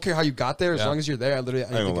playoffs don't care how you got there as long as you're there. Literally,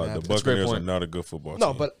 anything can happen. The Buccaneers are not a good football team.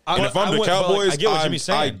 No, but if I'm the Cowboys, I get what Jimmy's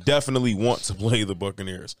saying. I definitely want to play the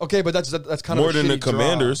Buccaneers. Okay, but that's kind more of a than shitty the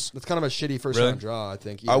Commanders. Draw. That's kind of a shitty first round draw. I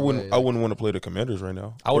think I wouldn't want to play the Commanders right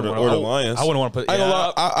now. Or the Lions. I wouldn't want to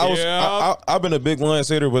play. I've been a big Lions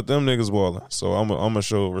hater, but them niggas balling. So I'm gonna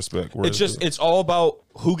show respect. It's all about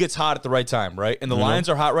who gets hot at the right time, right? And the Lions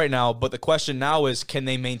are hot right now, but the question now is, can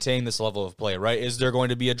they maintain this level of play, right? Is there going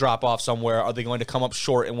to be a drop-off somewhere? Are they going to come up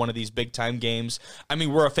short in one of these big-time games? I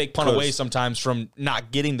mean, we're a fake punt away sometimes from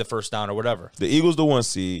not getting the first down or whatever. The Eagles, the 1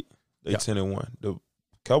 seed, they 10-1. The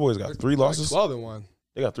Cowboys got 3 losses. 12-1.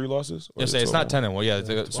 They got 3 losses? Yeah, it's not 10-1.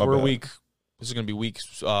 Yeah, so we're week. This is going to be week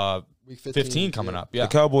 15 coming up. Yeah. The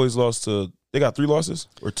Cowboys they got 3 losses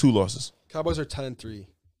or 2 losses? Cowboys are 10-3.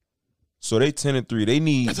 So they 10-3. They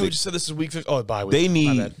need. I thought we just said this is week 15. Oh, bye week.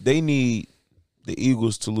 They need the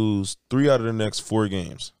Eagles to lose 3 out of the next 4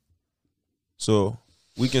 games. So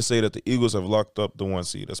we can say that the Eagles have locked up the 1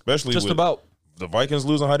 seed, especially just with about the Vikings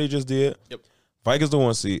losing how they just did. Yep. Vikings the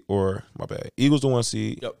 1 seed, or my bad, Eagles the 1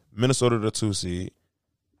 seed. Yep. Minnesota the 2 seed.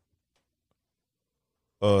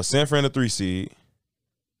 San Fran the 3 seed.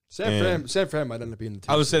 San Fran might end up being the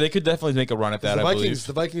 2 I would seed. say they could definitely make a run at that.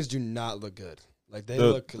 The Vikings do not look good. Like they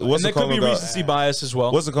look. And that could be recency bias as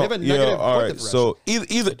well. What's it called? Yeah, all right. So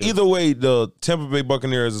either way, the Tampa Bay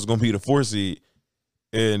Buccaneers is going to be the 4 seed,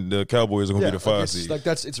 and the Cowboys are going to be the 5 seed. Like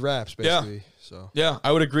it's wraps basically. Yeah. So yeah,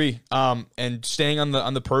 I would agree. And staying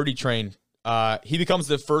on the Purdy train, he becomes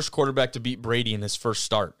the first quarterback to beat Brady in his first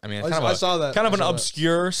start. I mean, I saw that. Kind of an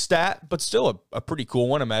obscure stat, but still a pretty cool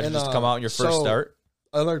one. Imagine just to come out in your first start.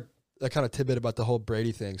 I learned a kind of tidbit about the whole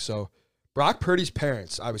Brady thing. So Brock Purdy's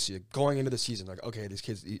parents, obviously, going into the season, like, okay, these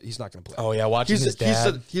kids, he's not going to play. Oh, yeah, watching his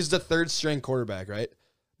dad. He's the third-string quarterback, right?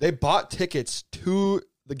 They bought tickets to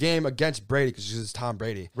the game against Brady because it's Tom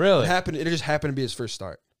Brady. Really? It just happened to be his first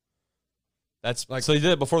start. That's like, so he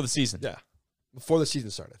did it before the season? Yeah, before the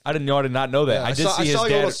season started. I did not know that. Yeah, I saw his like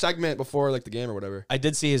dad. A little segment before like the game or whatever. I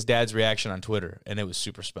did see his dad's reaction on Twitter, and it was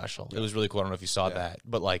super special. Yeah. It was really cool. I don't know if you saw that,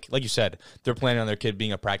 but like you said, they're planning on their kid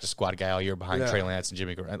being a practice squad guy all year behind Trey Lance and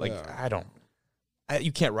Jimmy Graham. Like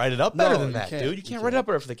you can't write it up better than that, dude. You can't write it up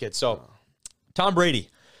better for the kid. So, Tom Brady,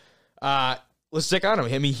 let's stick on him.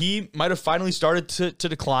 I mean, he might have finally started to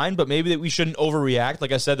decline, but maybe that we shouldn't overreact.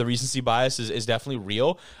 Like I said, the recency bias is definitely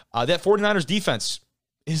real. That 49ers defense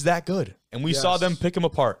is that good, and we saw them pick him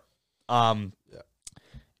apart.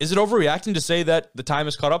 Is it overreacting to say that the time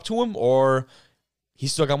has caught up to him, or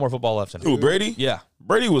he's still got more football left in him? Who, Brady? Yeah.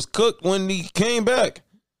 Brady was cooked when he came back.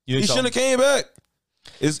 He shouldn't have came back.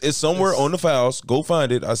 It's somewhere on the files. Go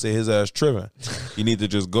find it. I say his ass tripping. You need to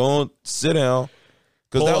just go and sit down.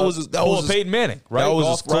 Because that was Peyton Manning, right?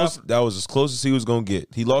 That was as close as he was gonna get.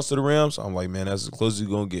 He lost to the Rams. I'm like, man, that's as close as he's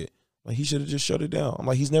gonna get. Like, he should have just shut it down. I'm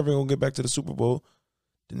like, he's never gonna get back to the Super Bowl.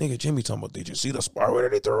 The nigga Jimmy talking about, did you see the spiral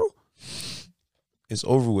that they threw? It's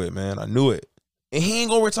over with, man. I knew it. And he ain't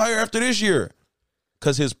gonna retire after this year.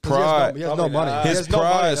 Because his pride, he has no money. His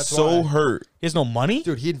pride is so hurt. He has no money?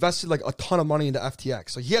 Dude, he invested like a ton of money into FTX.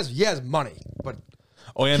 So he has money, but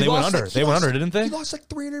oh yeah, they went under. They went under, didn't they? He lost like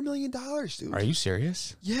 $300 million, dude. Are you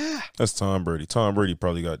serious? Yeah. That's Tom Brady. Tom Brady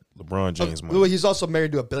probably got LeBron James money. Well, he's also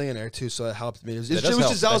married to a billionaire too, so that helped me. It was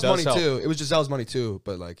Giselle's money too. It was Giselle's money too,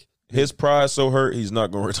 but like his pride so hurt, he's not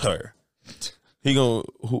gonna retire. He gonna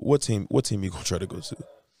what team he gonna try to go to?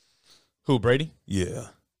 Who, Brady? Yeah.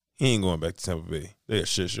 He ain't going back to Tampa Bay. They a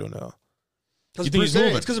shit show now. You think he's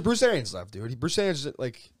moving? It's because of Bruce Arians left, dude. Bruce Arians,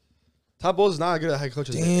 like, Todd Bowles is not a good head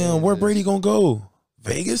coach. Damn, where Brady gonna go?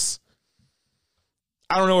 Vegas?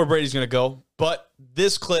 I don't know where Brady's gonna go, but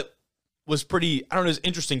this clip was pretty, I don't know, it was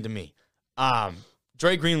interesting to me.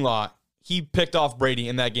 Dre Greenlaw, he picked off Brady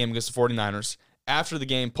in that game against the 49ers. After the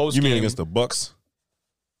game, post-game. You mean against the Bucks?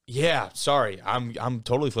 Yeah, sorry. I'm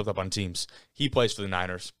totally flipped up on teams. He plays for the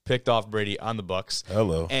Niners. Picked off Brady on the Bucks.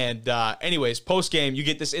 Hello. And anyways, post-game, you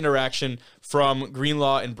get this interaction from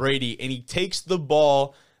Greenlaw and Brady, and he takes the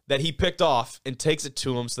ball that he picked off and takes it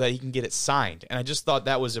to him so that he can get it signed. And I just thought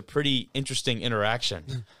that was a pretty interesting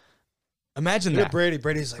interaction. Imagine that.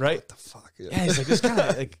 Brady's like, right? What the fuck? Yeah, he's like, this kind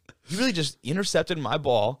of like, you really just intercepted my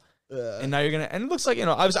ball. And now you're gonna, and it looks like,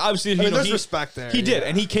 obviously, there's respect there. He did,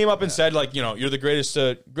 and he came up and said, like, you're the greatest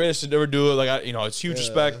to ever do it. Like, it's huge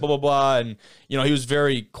respect, blah blah blah, and he was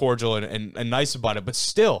very cordial and nice about it. But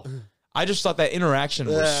still, I just thought that interaction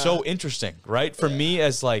was so interesting, right? For me,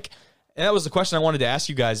 as like, and that was the question I wanted to ask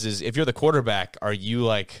you guys: is if you're the quarterback, are you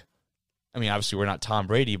like, I mean, obviously we're not Tom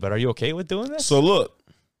Brady, but are you okay with doing this? So look,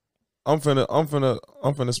 I'm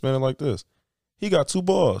finna spin it like this. He got 2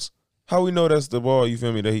 balls. How we know that's the ball, you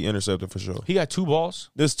feel me, that he intercepted for sure? He got 2 balls?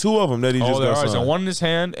 There's 2 of them that he just got signed. So one in his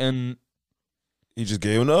hand, and he just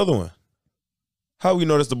gave him the other one. How we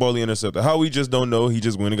know that's the ball he intercepted? How we just don't know he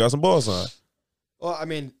just went and got some balls signed? Well, I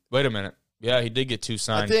mean... Wait a minute. Yeah, he did get 2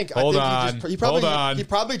 signed. Hold on. He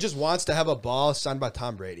probably just wants to have a ball signed by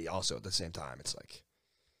Tom Brady also at the same time. It's like...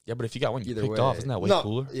 Yeah, but if you got one you picked off, isn't that way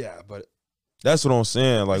cooler? Yeah, but... That's what I'm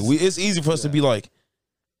saying. Like, it's easy for us to be like,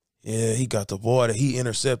 yeah, he got the ball that he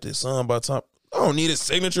intercepted, signed by Tom. I don't need his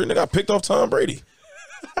signature. Nigga, I picked off Tom Brady.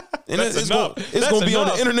 And it's going to be on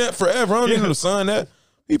the internet forever. I don't need him to sign that.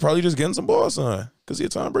 He probably just getting some balls signed because he's a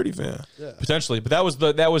Tom Brady fan. Yeah. Potentially. But that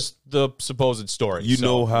was the supposed story. You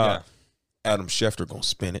know how Adam Schefter going to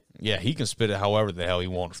spin it. Yeah, he can spin it however the hell he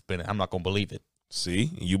wants to spin it. I'm not going to believe it.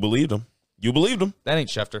 See? You believed him. You believed him. That ain't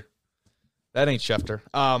Schefter.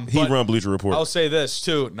 He run Bleacher Report. I'll say this,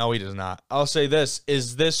 too. No, he does not. I'll say this.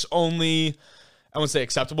 Is this only I wouldn't say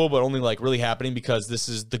acceptable, but only like really happening because this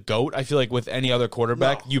is the GOAT. I feel like with any other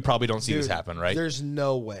quarterback, you probably don't see this happen, right? There's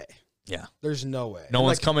no way. Yeah. There's no way. No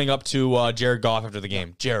one's coming up to Jared Goff after the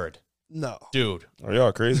game. Jared. No. Dude. Are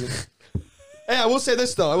y'all crazy? Hey, I will say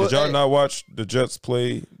this, though. Did y'all not watch the Jets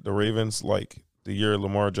play the Ravens like the year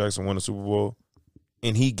Lamar Jackson won the Super Bowl?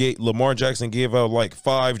 And Lamar Jackson gave out like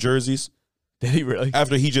 5 jerseys. Did he really?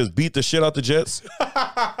 After he just beat the shit out the Jets.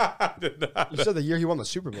 You said the year he won the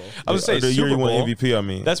Super Bowl. I was saying the year he won MVP, I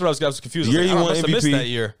mean. That's what I was confused. The year he won MVP, that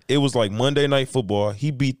year. It was like Monday Night Football.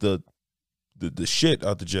 He beat the shit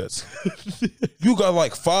out the Jets. You got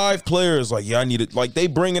like 5 players like, I need it. Like they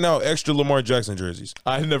bringing out extra Lamar Jackson jerseys.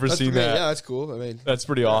 I've never seen that. Yeah, that's cool. I mean, that's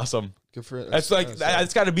pretty awesome. Good for it.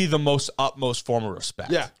 That's got to be the utmost form of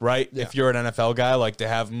respect. Yeah. Right? Yeah. If you're an NFL guy, like to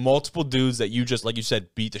have multiple dudes that you just, like you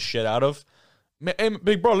said, beat the shit out of. Hey,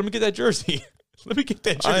 big bro, let me get that jersey. Let me get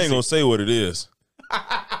that jersey. I ain't going to say what it is.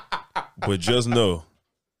 But just know.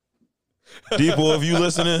 Depot, if you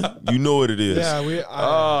listening, you know what it is.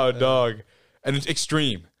 Yeah, dog. And it's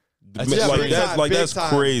extreme. That's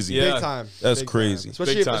crazy. Yeah. Big time. That's Big crazy. Time.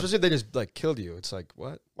 Especially if they just like killed you. It's like,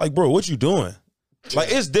 what? Like, bro, what you doing?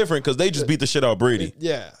 Like, it's different because they just beat the shit out of Brady.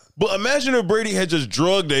 Yeah. But imagine if Brady had just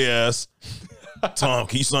drugged their ass. Tom,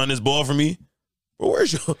 can you sign this ball for me? But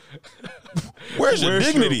where's your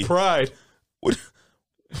dignity? Your pride?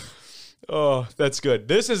 Oh, that's good.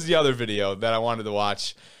 This is the other video that I wanted to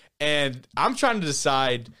watch. And I'm trying to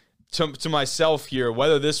decide to myself here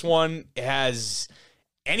whether this one has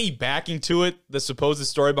any backing to it. The supposed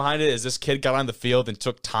story behind it is this kid got on the field and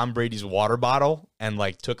took Tom Brady's water bottle and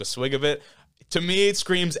like took a swig of it. To me, it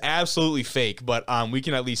screams absolutely fake, but we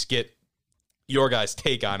can at least get your guys'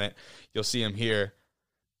 take on it. You'll see him here.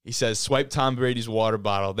 He says, swipe Tom Brady's water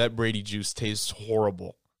bottle. That Brady juice tastes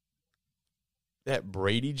horrible. That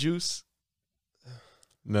Brady juice?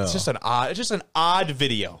 No. It's just an odd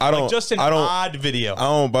video. Odd video. I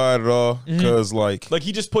don't buy it at all because like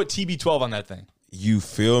he just put TB12 on that thing. You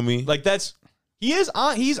feel me? Like he's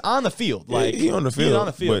on the field. Like he on the field. He's on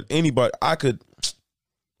the field. But anybody,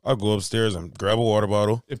 I'll go upstairs and grab a water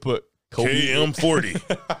bottle. It put Kobe.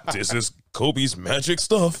 KM40. This is Kobe's magic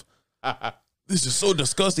stuff. This is so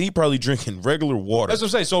disgusting. He probably drinking regular water. That's what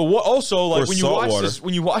I'm saying. So also like when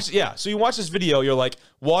you watch this video, you're like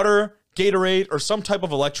water, Gatorade, or some type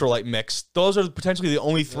of electrolyte mix. Those are potentially the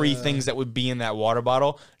only 3 things that would be in that water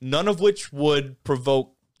bottle, none of which would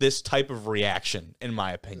provoke this type of reaction, in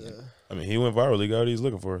my opinion. I mean, he went viral. He got what he's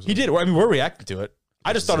looking for. So. He did. I mean, we're reacting to it.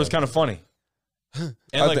 I just thought it was kind of funny. And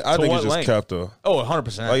I think it's just capped though. Oh, 100%.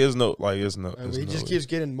 It's no. He just keeps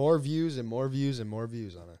getting more views and more views and more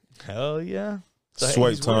views on it. Hell yeah.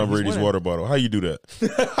 Swipe Tom Brady's water bottle. How you do that?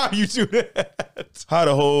 How you do that? How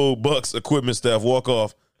the whole Bucks equipment staff walk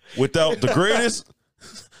off without the greatest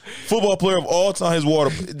football player of all time, his water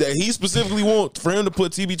that he specifically want for him to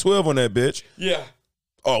put TB12 on that bitch. Yeah.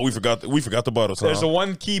 Oh, we forgot the bottle, Tom. There's a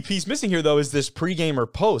one key piece missing here, though, is this pregame or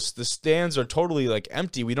post. The stands are totally like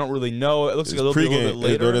empty. We don't really know. It looks like a little bit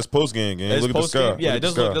later. That's postgame game. Look at the sky. Yeah, it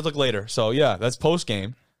does look later. So yeah, that's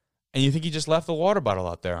postgame. And you think he just left the water bottle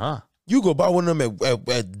out there, huh? You go buy one of them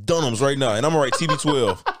at Dunham's right now, and I'm gonna write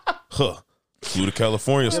TB12. Huh. Flew to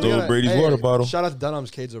California, stole Brady's water bottle. Shout out to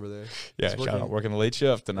Dunham's kids over there. Yeah, shout out. Working the late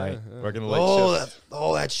shift tonight. Yeah. Working the late shift.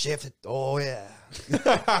 That shift. Oh, yeah.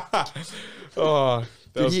 Oh,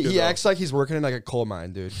 dude, he acts like he's working in like a coal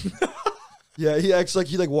mine, dude. Yeah, he acts like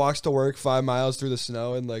he like walks to work 5 miles through the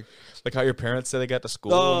sno and like how your parents say they got to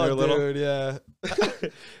school when they're little. Dude, yeah.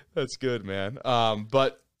 That's good, man.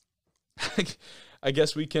 But I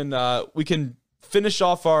guess we can finish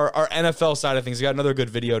off our NFL side of things. We got another good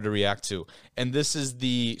video to react to, and this is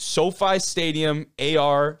the SoFi Stadium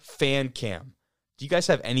AR fan cam. Do you guys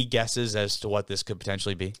have any guesses as to what this could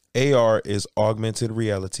potentially be? AR is augmented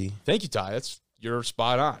reality. Thank you, Ty. You're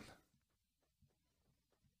spot on.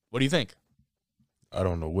 What do you think? I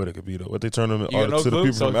don't know what it could be, though. What they turn them to the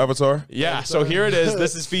people from Avatar? Yeah, so here it is.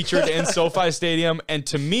 This is featured in SoFi Stadium, and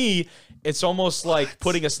to me, it's almost like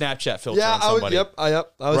putting a Snapchat filter on somebody. I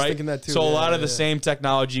was thinking that too. So a lot of the same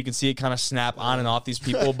technology. You can see it kind of snap on and off these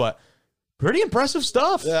people, but pretty impressive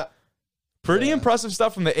stuff. Yeah. Pretty impressive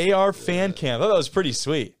stuff from the AR fan cam. I thought that was pretty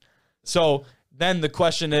sweet. So then the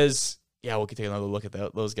question is, we can take another look at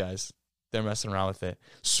those guys. They're messing around with it.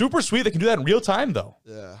 Super sweet. They can do that in real time, though.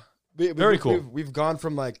 Yeah. Very cool. We've gone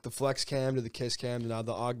from like the flex cam to the kiss cam to now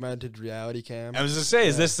the augmented reality cam. I was going to say,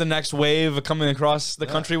 is this the next wave coming across the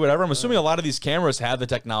country, whatever? I'm assuming a lot of these cameras have the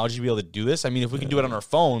technology to be able to do this. I mean, if we can do it on our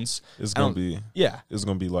phones. It's going to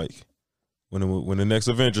be like When the next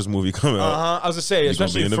Avengers movie comes out. I was gonna say,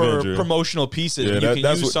 especially for promotional pieces, you can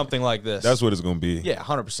use something like this. That's what it's gonna be. Yeah,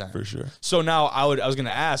 100% for sure. So now I was gonna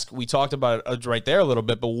ask. We talked about it right there a little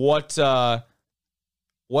bit, but what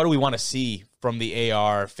do we want to see from the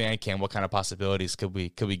AR fan cam? What kind of possibilities could we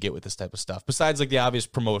get with this type of stuff besides like the obvious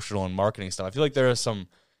promotional and marketing stuff? I feel like there are some.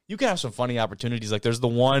 You can have some funny opportunities. Like there's the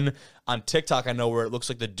one on TikTok I know where it looks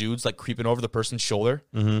like the dude's like creeping over the person's shoulder.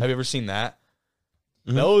 Mm-hmm. Have you ever seen that?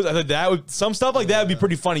 Mm-hmm. Those, I think some stuff like that would be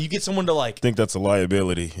pretty funny. You get someone to like. I think that's a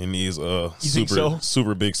liability in these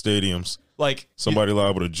super big stadiums. Like somebody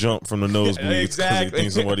liable to jump from the nosebleeds because they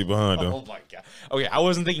think somebody behind them. Oh my god. Okay, I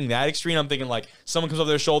wasn't thinking that extreme. I'm thinking like someone comes over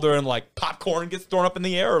their shoulder and like popcorn gets thrown up in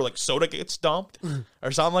the air or like soda gets dumped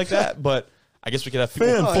or something like that. But I guess we could have people.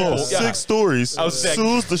 Fan falls 6 stories.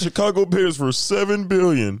 Sues the Chicago Bears for $7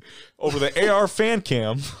 billion over the AR fan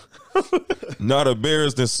cam. Not a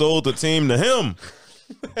Bears that sold the team to him.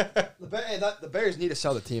 The Bears need to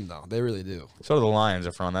sell the team though. They really do. So do the Lions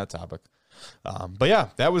if we're on that topic. But yeah,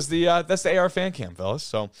 that's the AR fan cam, fellas.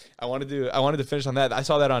 So I wanted to finish on that. I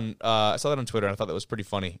saw that on Twitter and I thought that was pretty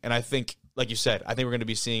funny. And I think, like you said, I think we're going to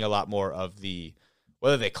be seeing a lot more of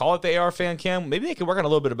whether they call it the AR fan cam. Maybe they could work on a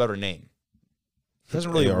little bit of a better name. It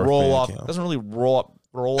doesn't really roll off. Doesn't really roll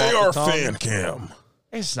off. AR fan cam.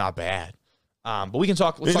 It's not bad. But we can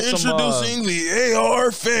talk. Introducing the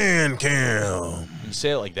AR fan cam. You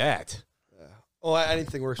say it like that. Well,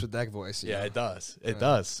 anything works with that voice. Yeah, it does. It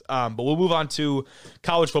does. But we'll move on to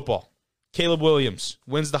college football. Caleb Williams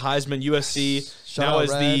wins the Heisman. USC now is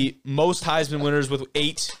the most Heisman winners with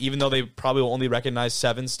 8, even though they probably will only recognize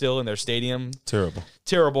 7 still in their stadium.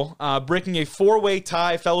 Terrible. Breaking a 4-way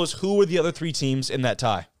tie. Fellas, who were the other 3 teams in that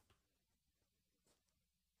tie?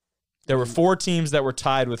 There were 4 teams that were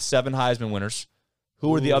tied with 7 Heisman winners. Who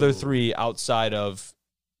were the other 3 outside of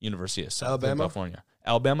University of South California?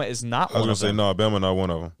 Alabama is not one of them. I was going to say, no, Alabama not one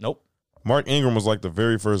of them. Nope. Mark Ingram was like the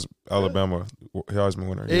very first Alabama Heisman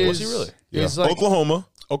winner. Was he really? Yeah. Like, Oklahoma.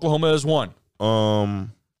 Oklahoma is 1.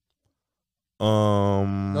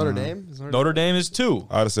 Notre Dame? Notre Dame is 2.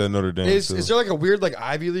 I'd have said Notre Dame. Is there like a weird like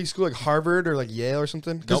Ivy League school like Harvard or like Yale or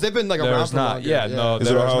something? Because they've been like around for longer. Yeah, no. Is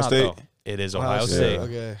it Ohio State? Though. It is Ohio State.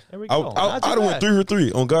 Okay. There we go. I'd have went 3 for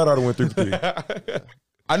 3. On God, I'd have went 3 for 3.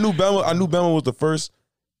 I knew Bama was the first.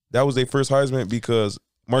 That was their first Heisman because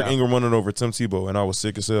Mark Ingram won it over Tim Tebow, and I was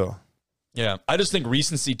sick as hell. Yeah, I just think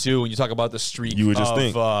recency too. When you talk about the streak, you would just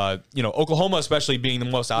think, Oklahoma especially being the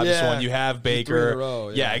most obvious one. You have Baker. 3 in a row,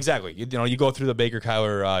 yeah, exactly. You go through the Baker,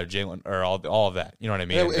 Kyler, Jalen, or all of that. You know what I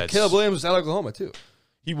mean? Yeah, Caleb Williams was at Oklahoma too.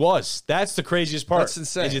 He was. That's the craziest part. That's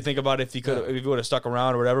insane. As you think about if he would have stuck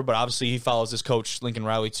around or whatever. But obviously, he follows his coach Lincoln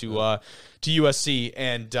Riley to USC,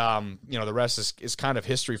 and the rest is kind of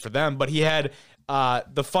history for them. But he had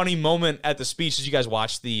the funny moment at the speech. Did you guys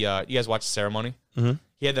watch the ceremony? Mm-hmm.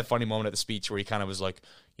 He had that funny moment at the speech where he kind of was like,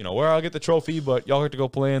 where I'll get the trophy, but y'all have to go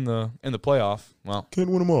play in the playoff. Well, can't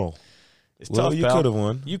win them all. It's tough. You could have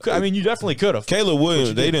won. You definitely could have. Caleb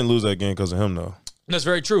Williams, they didn't lose that game because of him though. That's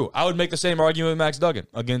very true. I would make the same argument with Max Duggan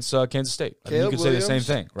against Kansas State. I think you could say the same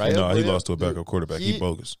thing, right? No, he lost to a backup quarterback. He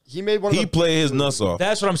bogus. He made He played his nuts off.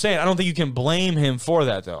 That's what I'm saying. I don't think you can blame him for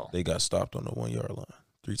that, though. They got stopped on the 1-yard line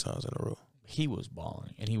 3 times in a row. He was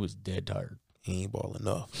balling, and he was dead tired. He ain't balling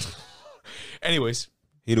enough. Anyways,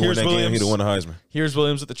 he'd have won that game. He'd have won the Heisman. Here's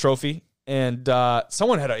Williams with the trophy, and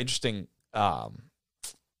someone had an interesting.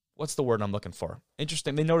 What's the word I'm looking for?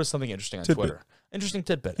 Interesting. They noticed something interesting on Twitter. Interesting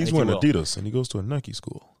tidbit. He's wearing Adidas, and he goes to a Nike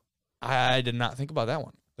school. I did not think about that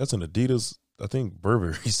one. That's an Adidas, I think,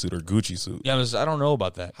 Burberry suit or Gucci suit. Yeah, I don't know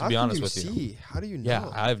about that, to be honest with you. How do you know? Yeah,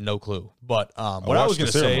 I have no clue. But what I was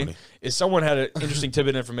going to say is someone had an interesting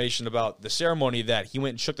tidbit information about the ceremony that he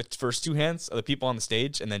went and shook the first 2 hands of the people on the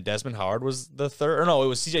stage, and then Desmond Howard was the third. Or no, it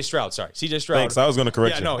was C.J. Stroud. Sorry, C.J. Stroud. Thanks. I was going to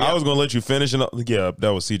correct you. I was going to let you finish. Yeah, that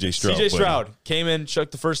was C.J. Stroud. C.J. Stroud came in,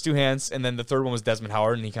 shook the first 2 hands, and then the third one was Desmond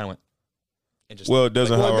Howard, and he kind of went. Well,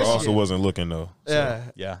 Desmond Howard also wasn't looking though. So.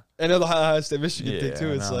 Yeah. I know the Ohio State Michigan thing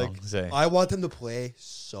too. It's I want them to play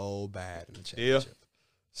so bad in the championship. Yeah.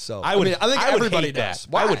 So I think everybody does.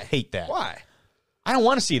 I would hate that. Why? I don't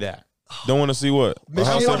want to see that. Don't want to see what?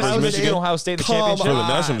 Ohio State in the championship. For the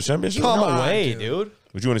national championship? No way, dude.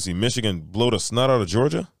 Would you want to see Michigan blow the snot out of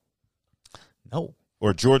Georgia? No.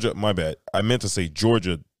 Or Georgia? My bad. I meant to say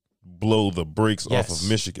Georgia blow the brakes off of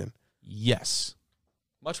Michigan. Yes.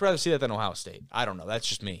 Much rather see that than Ohio State. I don't know. That's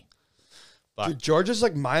just me. But dude, Georgia's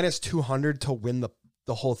like minus 200 to win the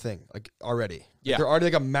whole thing, like already. Yeah. They're already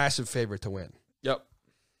like a massive favorite to win. Yep.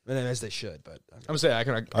 And then as they should, but I'm saying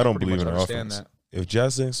I don't believe in their offense. That. If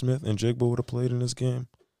Jackson Smith and Jigba would have played in this game,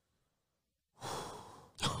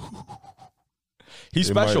 He's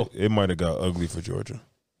special. It might have got ugly for Georgia.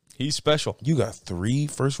 He's special. You got 3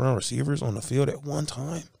 first-round receivers on the field at one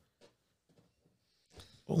time?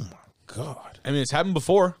 Oh, my God. I mean, it's happened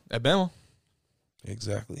before at Bama.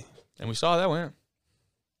 Exactly. And we saw that win.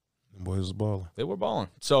 The boys was balling. They were balling.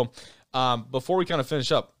 So before we kind of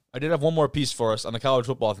finish up, I did have one more piece for us on the college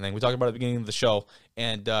football thing. We talked about it at the beginning of the show,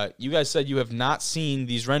 and you guys said you have not seen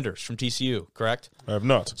these renders from TCU, correct? I have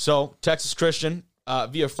not. So Texas Christian,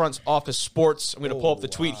 via Front Office Sports, I'm going to pull up the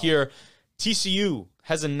tweet here. TCU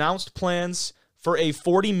has announced plans for a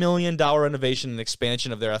 $40 million renovation and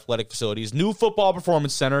expansion of their athletic facilities. New football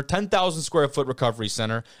performance center, 10,000 square foot recovery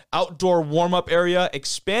center, outdoor warm-up area,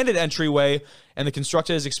 expanded entryway, and the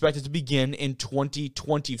construction is expected to begin in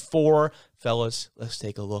 2024. Fellas, let's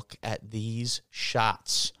take a look at these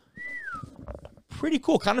shots. Pretty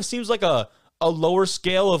cool. Kind of seems like a lower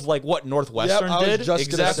scale of like what Northwestern did.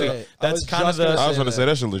 Exactly. That's kind of the. I was going to say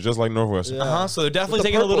that should look just like Northwestern. Yeah. So they're definitely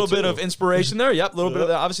taking a little bit of inspiration there. Yep, a little bit of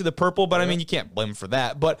obviously the purple, but I mean you can't blame them for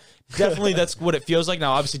that. But definitely that's what it feels like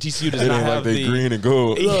now. Obviously TCU does not have the green and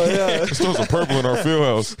gold. There's still some purple in our field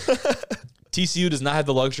house. TCU does not have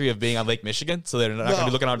the luxury of being on Lake Michigan, so they're not going to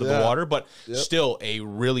be looking out to the water. But still a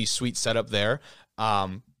really sweet setup there.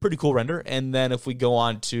 Pretty cool render. And then if we go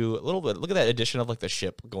on to a little bit, look at that addition of like the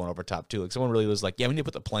ship going over top too. Like someone really was like, yeah, we need to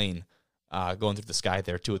put the plane going through the sky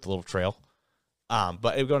there too with the little trail.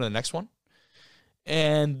 But we go to the next one.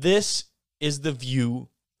 And this is the view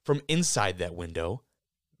from inside that window.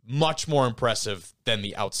 Much more impressive than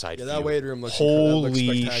the outside view. That weight room looks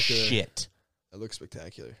Holy shit. That looks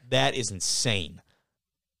spectacular. That is insane.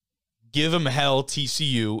 Give them hell,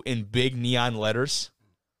 TCU, in big neon letters.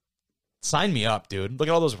 Sign me up, dude. Look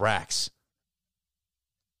at all those racks.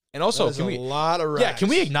 And also, can we a lot of racks. Yeah, can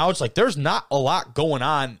we acknowledge like there's not a lot going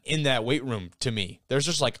on in that weight room to me. There's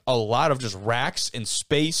just like a lot of just racks and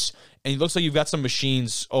space, and it looks like you've got some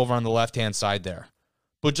machines over on the left-hand side there.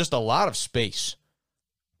 But just a lot of space.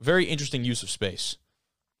 Very interesting use of space.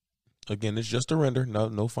 Again, it's just a render,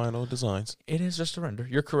 no final designs. It is just a render.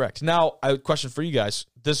 You're correct. Now, I have a question for you guys.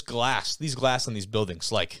 These glass in these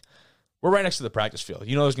buildings, like we're right next to the practice field.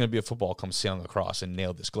 You know there's going to be a football come sailing across and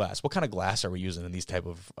nail this glass. What kind of glass are we using in these type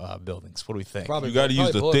of buildings? What do we think? You got to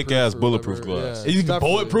use the thick-ass bulletproof glass. Yeah, you think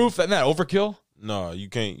bulletproof? Isn't that overkill? No, you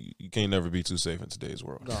can't never be too safe in today's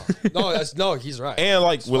world. No, he's right. And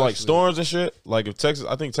like with like storms and shit, like if Texas,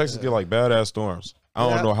 I think Texas get like badass storms. I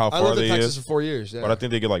don't know how far I lived they in Texas is for 4 years, but I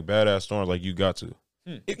think they get like badass storms. Like you got to.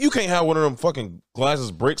 If you can't have one of them fucking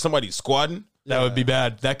glasses break, somebody squatting, that would be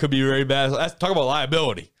bad. That could be very bad. Let's talk about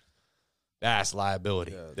liability. That's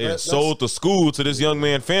liability. They just sold the school to this young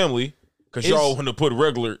man family because y'all want to put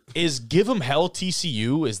regular. Is Give 'em Hell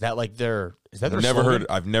TCU? Is that like their? Is that their?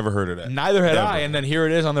 I've never heard of that. Neither had I. And then here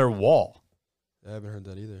it is on their wall. I haven't heard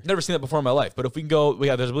that either. Never seen that before in my life. But if we can go,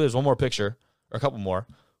 there's one more picture or a couple more.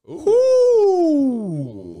 Ooh.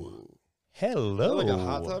 Hello. Like a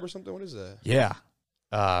hot tub or something? What is that? Yeah.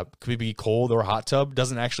 Could be cold or hot tub.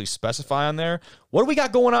 Doesn't actually specify on there. What do we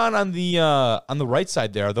got going on the right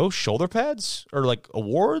side there? Are those shoulder pads or like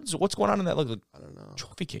awards? What's going on in that I don't know.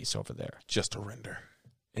 Trophy case over there? Just a render.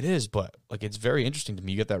 It is, but like it's very interesting to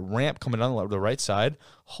me. You got that ramp coming down the right side.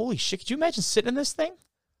 Holy shit! Could you imagine sitting in this thing?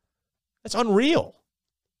 That's unreal.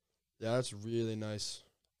 Yeah, that's really nice.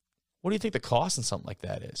 What do you think the cost in something like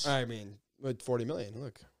that is? I mean, like $40 million.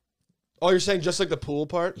 Look. Oh, you're saying just like the pool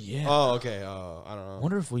part? Yeah. Oh, okay. I don't know. I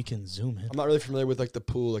wonder if we can zoom in. I'm not really familiar with like the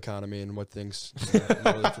pool economy and what things. I'm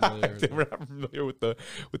not really familiar with. We're not familiar with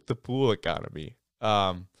the pool economy.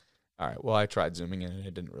 All right. Well, I tried zooming in and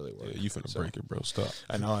it didn't really work. Yeah, you finna break it, bro. Stop.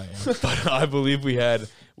 I know I am. But I believe we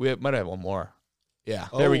might have one more. Yeah.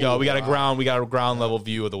 There we go. We got a ground level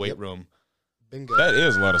view of the weight room. Bingo. That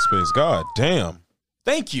is a lot of space. God damn.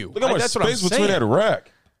 Thank you. Look how much space between that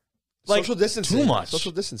rack. Like social distancing. Too much.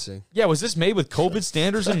 Social distancing. Yeah, was this made with COVID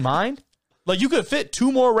standards in mind? Like you could fit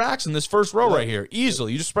 2 more racks in this first row right here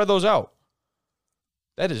easily. You just spread those out.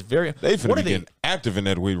 That is very. They finna be getting active in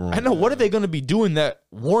that weight room. I know. What are they going to be doing that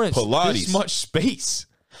warrants this much space?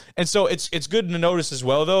 And so it's good to notice as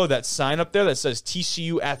well, though, that sign up there that says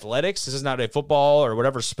TCU Athletics. This is not a football or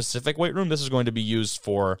whatever specific weight room. This is going to be used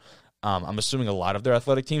for, I'm assuming, a lot of their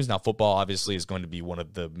athletic teams. Now, football obviously is going to be one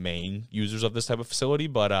of the main users of this type of facility,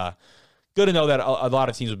 but good to know that a lot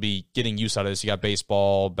of teams would be getting use out of this. You got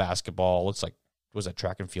baseball, basketball. Looks like, was that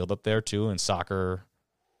track and field up there too, and soccer.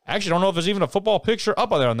 I actually don't know if there's even a football picture up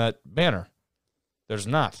there on that banner. There's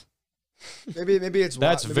not. Maybe it's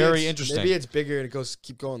that's very interesting. Maybe it's bigger and it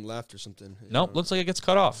keep going left or something. Nope, looks like it gets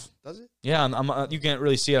cut off. Does it? Yeah, you can't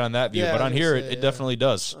really see it on that view, but on here it definitely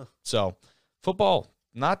does. Huh. So, football,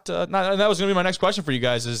 not that was going to be my next question for you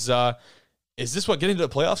guys. Is is this what getting to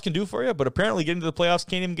the playoffs can do for you? But apparently getting to the playoffs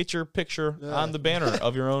can't even get your picture on the banner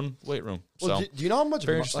of your own weight room. Well, so, do you know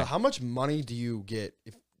how much money do you get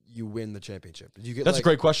if you win the championship? Do you get? That's a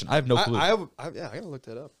great question. I have no clue. I gotta look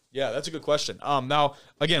that up. Yeah, that's a good question. Now,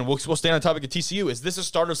 again, we'll stay on the topic of TCU. Is this a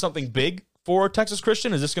start of something big for Texas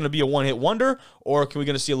Christian? Is this going to be a one-hit wonder, or can we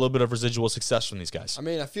going to see a little bit of residual success from these guys? I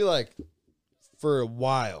mean, I feel like for a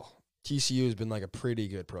while, TCU has been like a pretty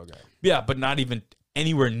good program. Yeah, but not even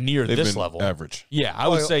anywhere near this level. Average. Yeah, I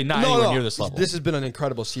would say not anywhere near this level. This has been an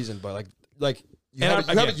incredible season, but like you have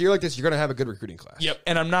a year like this, you're going to have a good recruiting class. Yep,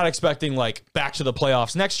 and I'm not expecting like back to the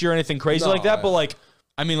playoffs next year or anything crazy like that, but like,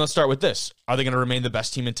 I mean, let's start with this. Are they going to remain the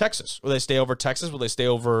best team in Texas? Will they stay over Texas? Will they stay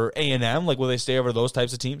over A&M? Like, will they stay over those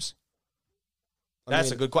types of teams?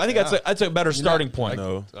 That's a good question. I think that's a better starting point.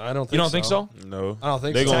 No, I don't think so. You don't think so? No. I don't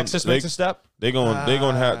think so. Texas makes a step? They're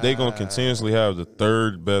gonna continuously have the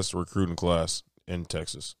third best recruiting class in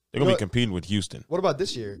Texas. They're gonna be competing with Houston. What about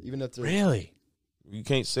this year? Even if they're Really? You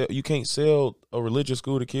can't sell a religious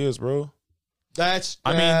school to kids, bro. That's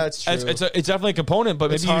true. It's definitely a component, but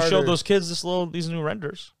maybe you show those kids these new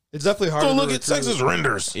renders. It's definitely hard. Go look at Texas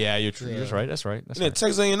renders. Yeah, you're right. That's right. And at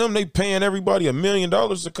Texas A&M, they paying everybody $1 million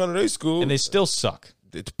to come to their school, and they still suck.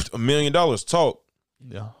 It's $1 million talk.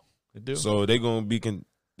 Yeah, they do. So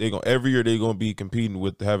every year they're gonna be competing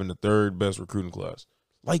with having the third best recruiting class.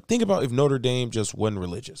 Like, think about if Notre Dame just wasn't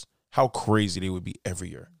religious, how crazy they would be every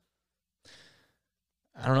year.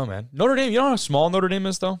 I don't know, man. Notre Dame, you know how small Notre Dame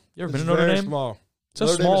is, though? You ever been to Notre Dame? Small. It's a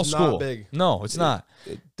small school. Not big. No, it's not.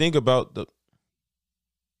 Think about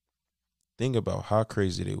how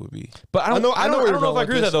crazy they would be. But I don't know if I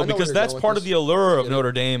agree with that, though, because that's part of the allure of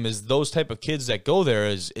Notre Dame is those type of kids that go there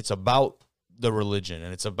is it's about the religion,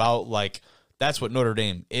 and it's about, like, that's what Notre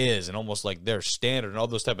Dame is, and almost like their standard and all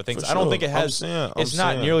those type of things. I don't think it has. It's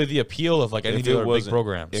not nearly the appeal of like any of the other big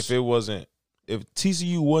programs. If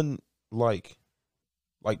TCU wasn't like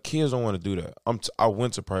kids don't want to do that. I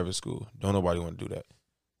went to private school. Don't nobody want to do that.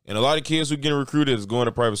 And a lot of kids who getting recruited is going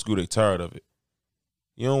to private school. They tired of it.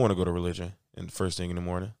 You don't want to go to religion in the first thing in the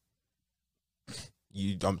morning.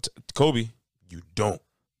 Kobe. You don't.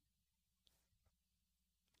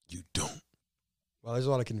 You don't. Well, there's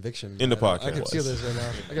a lot of conviction in the podcast. I can feel this right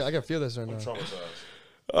now. I can feel this right now. I'm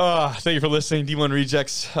traumatized. Thank you for listening, D1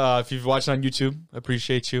 Rejects. If you've watched on YouTube, I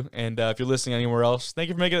appreciate you. And if you're listening anywhere else, thank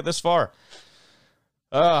you for making it this far.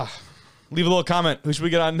 Leave a little comment. Who should we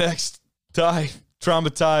get on next? Ty,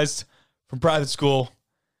 traumatized from private school.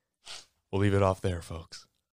 We'll leave it off there, folks.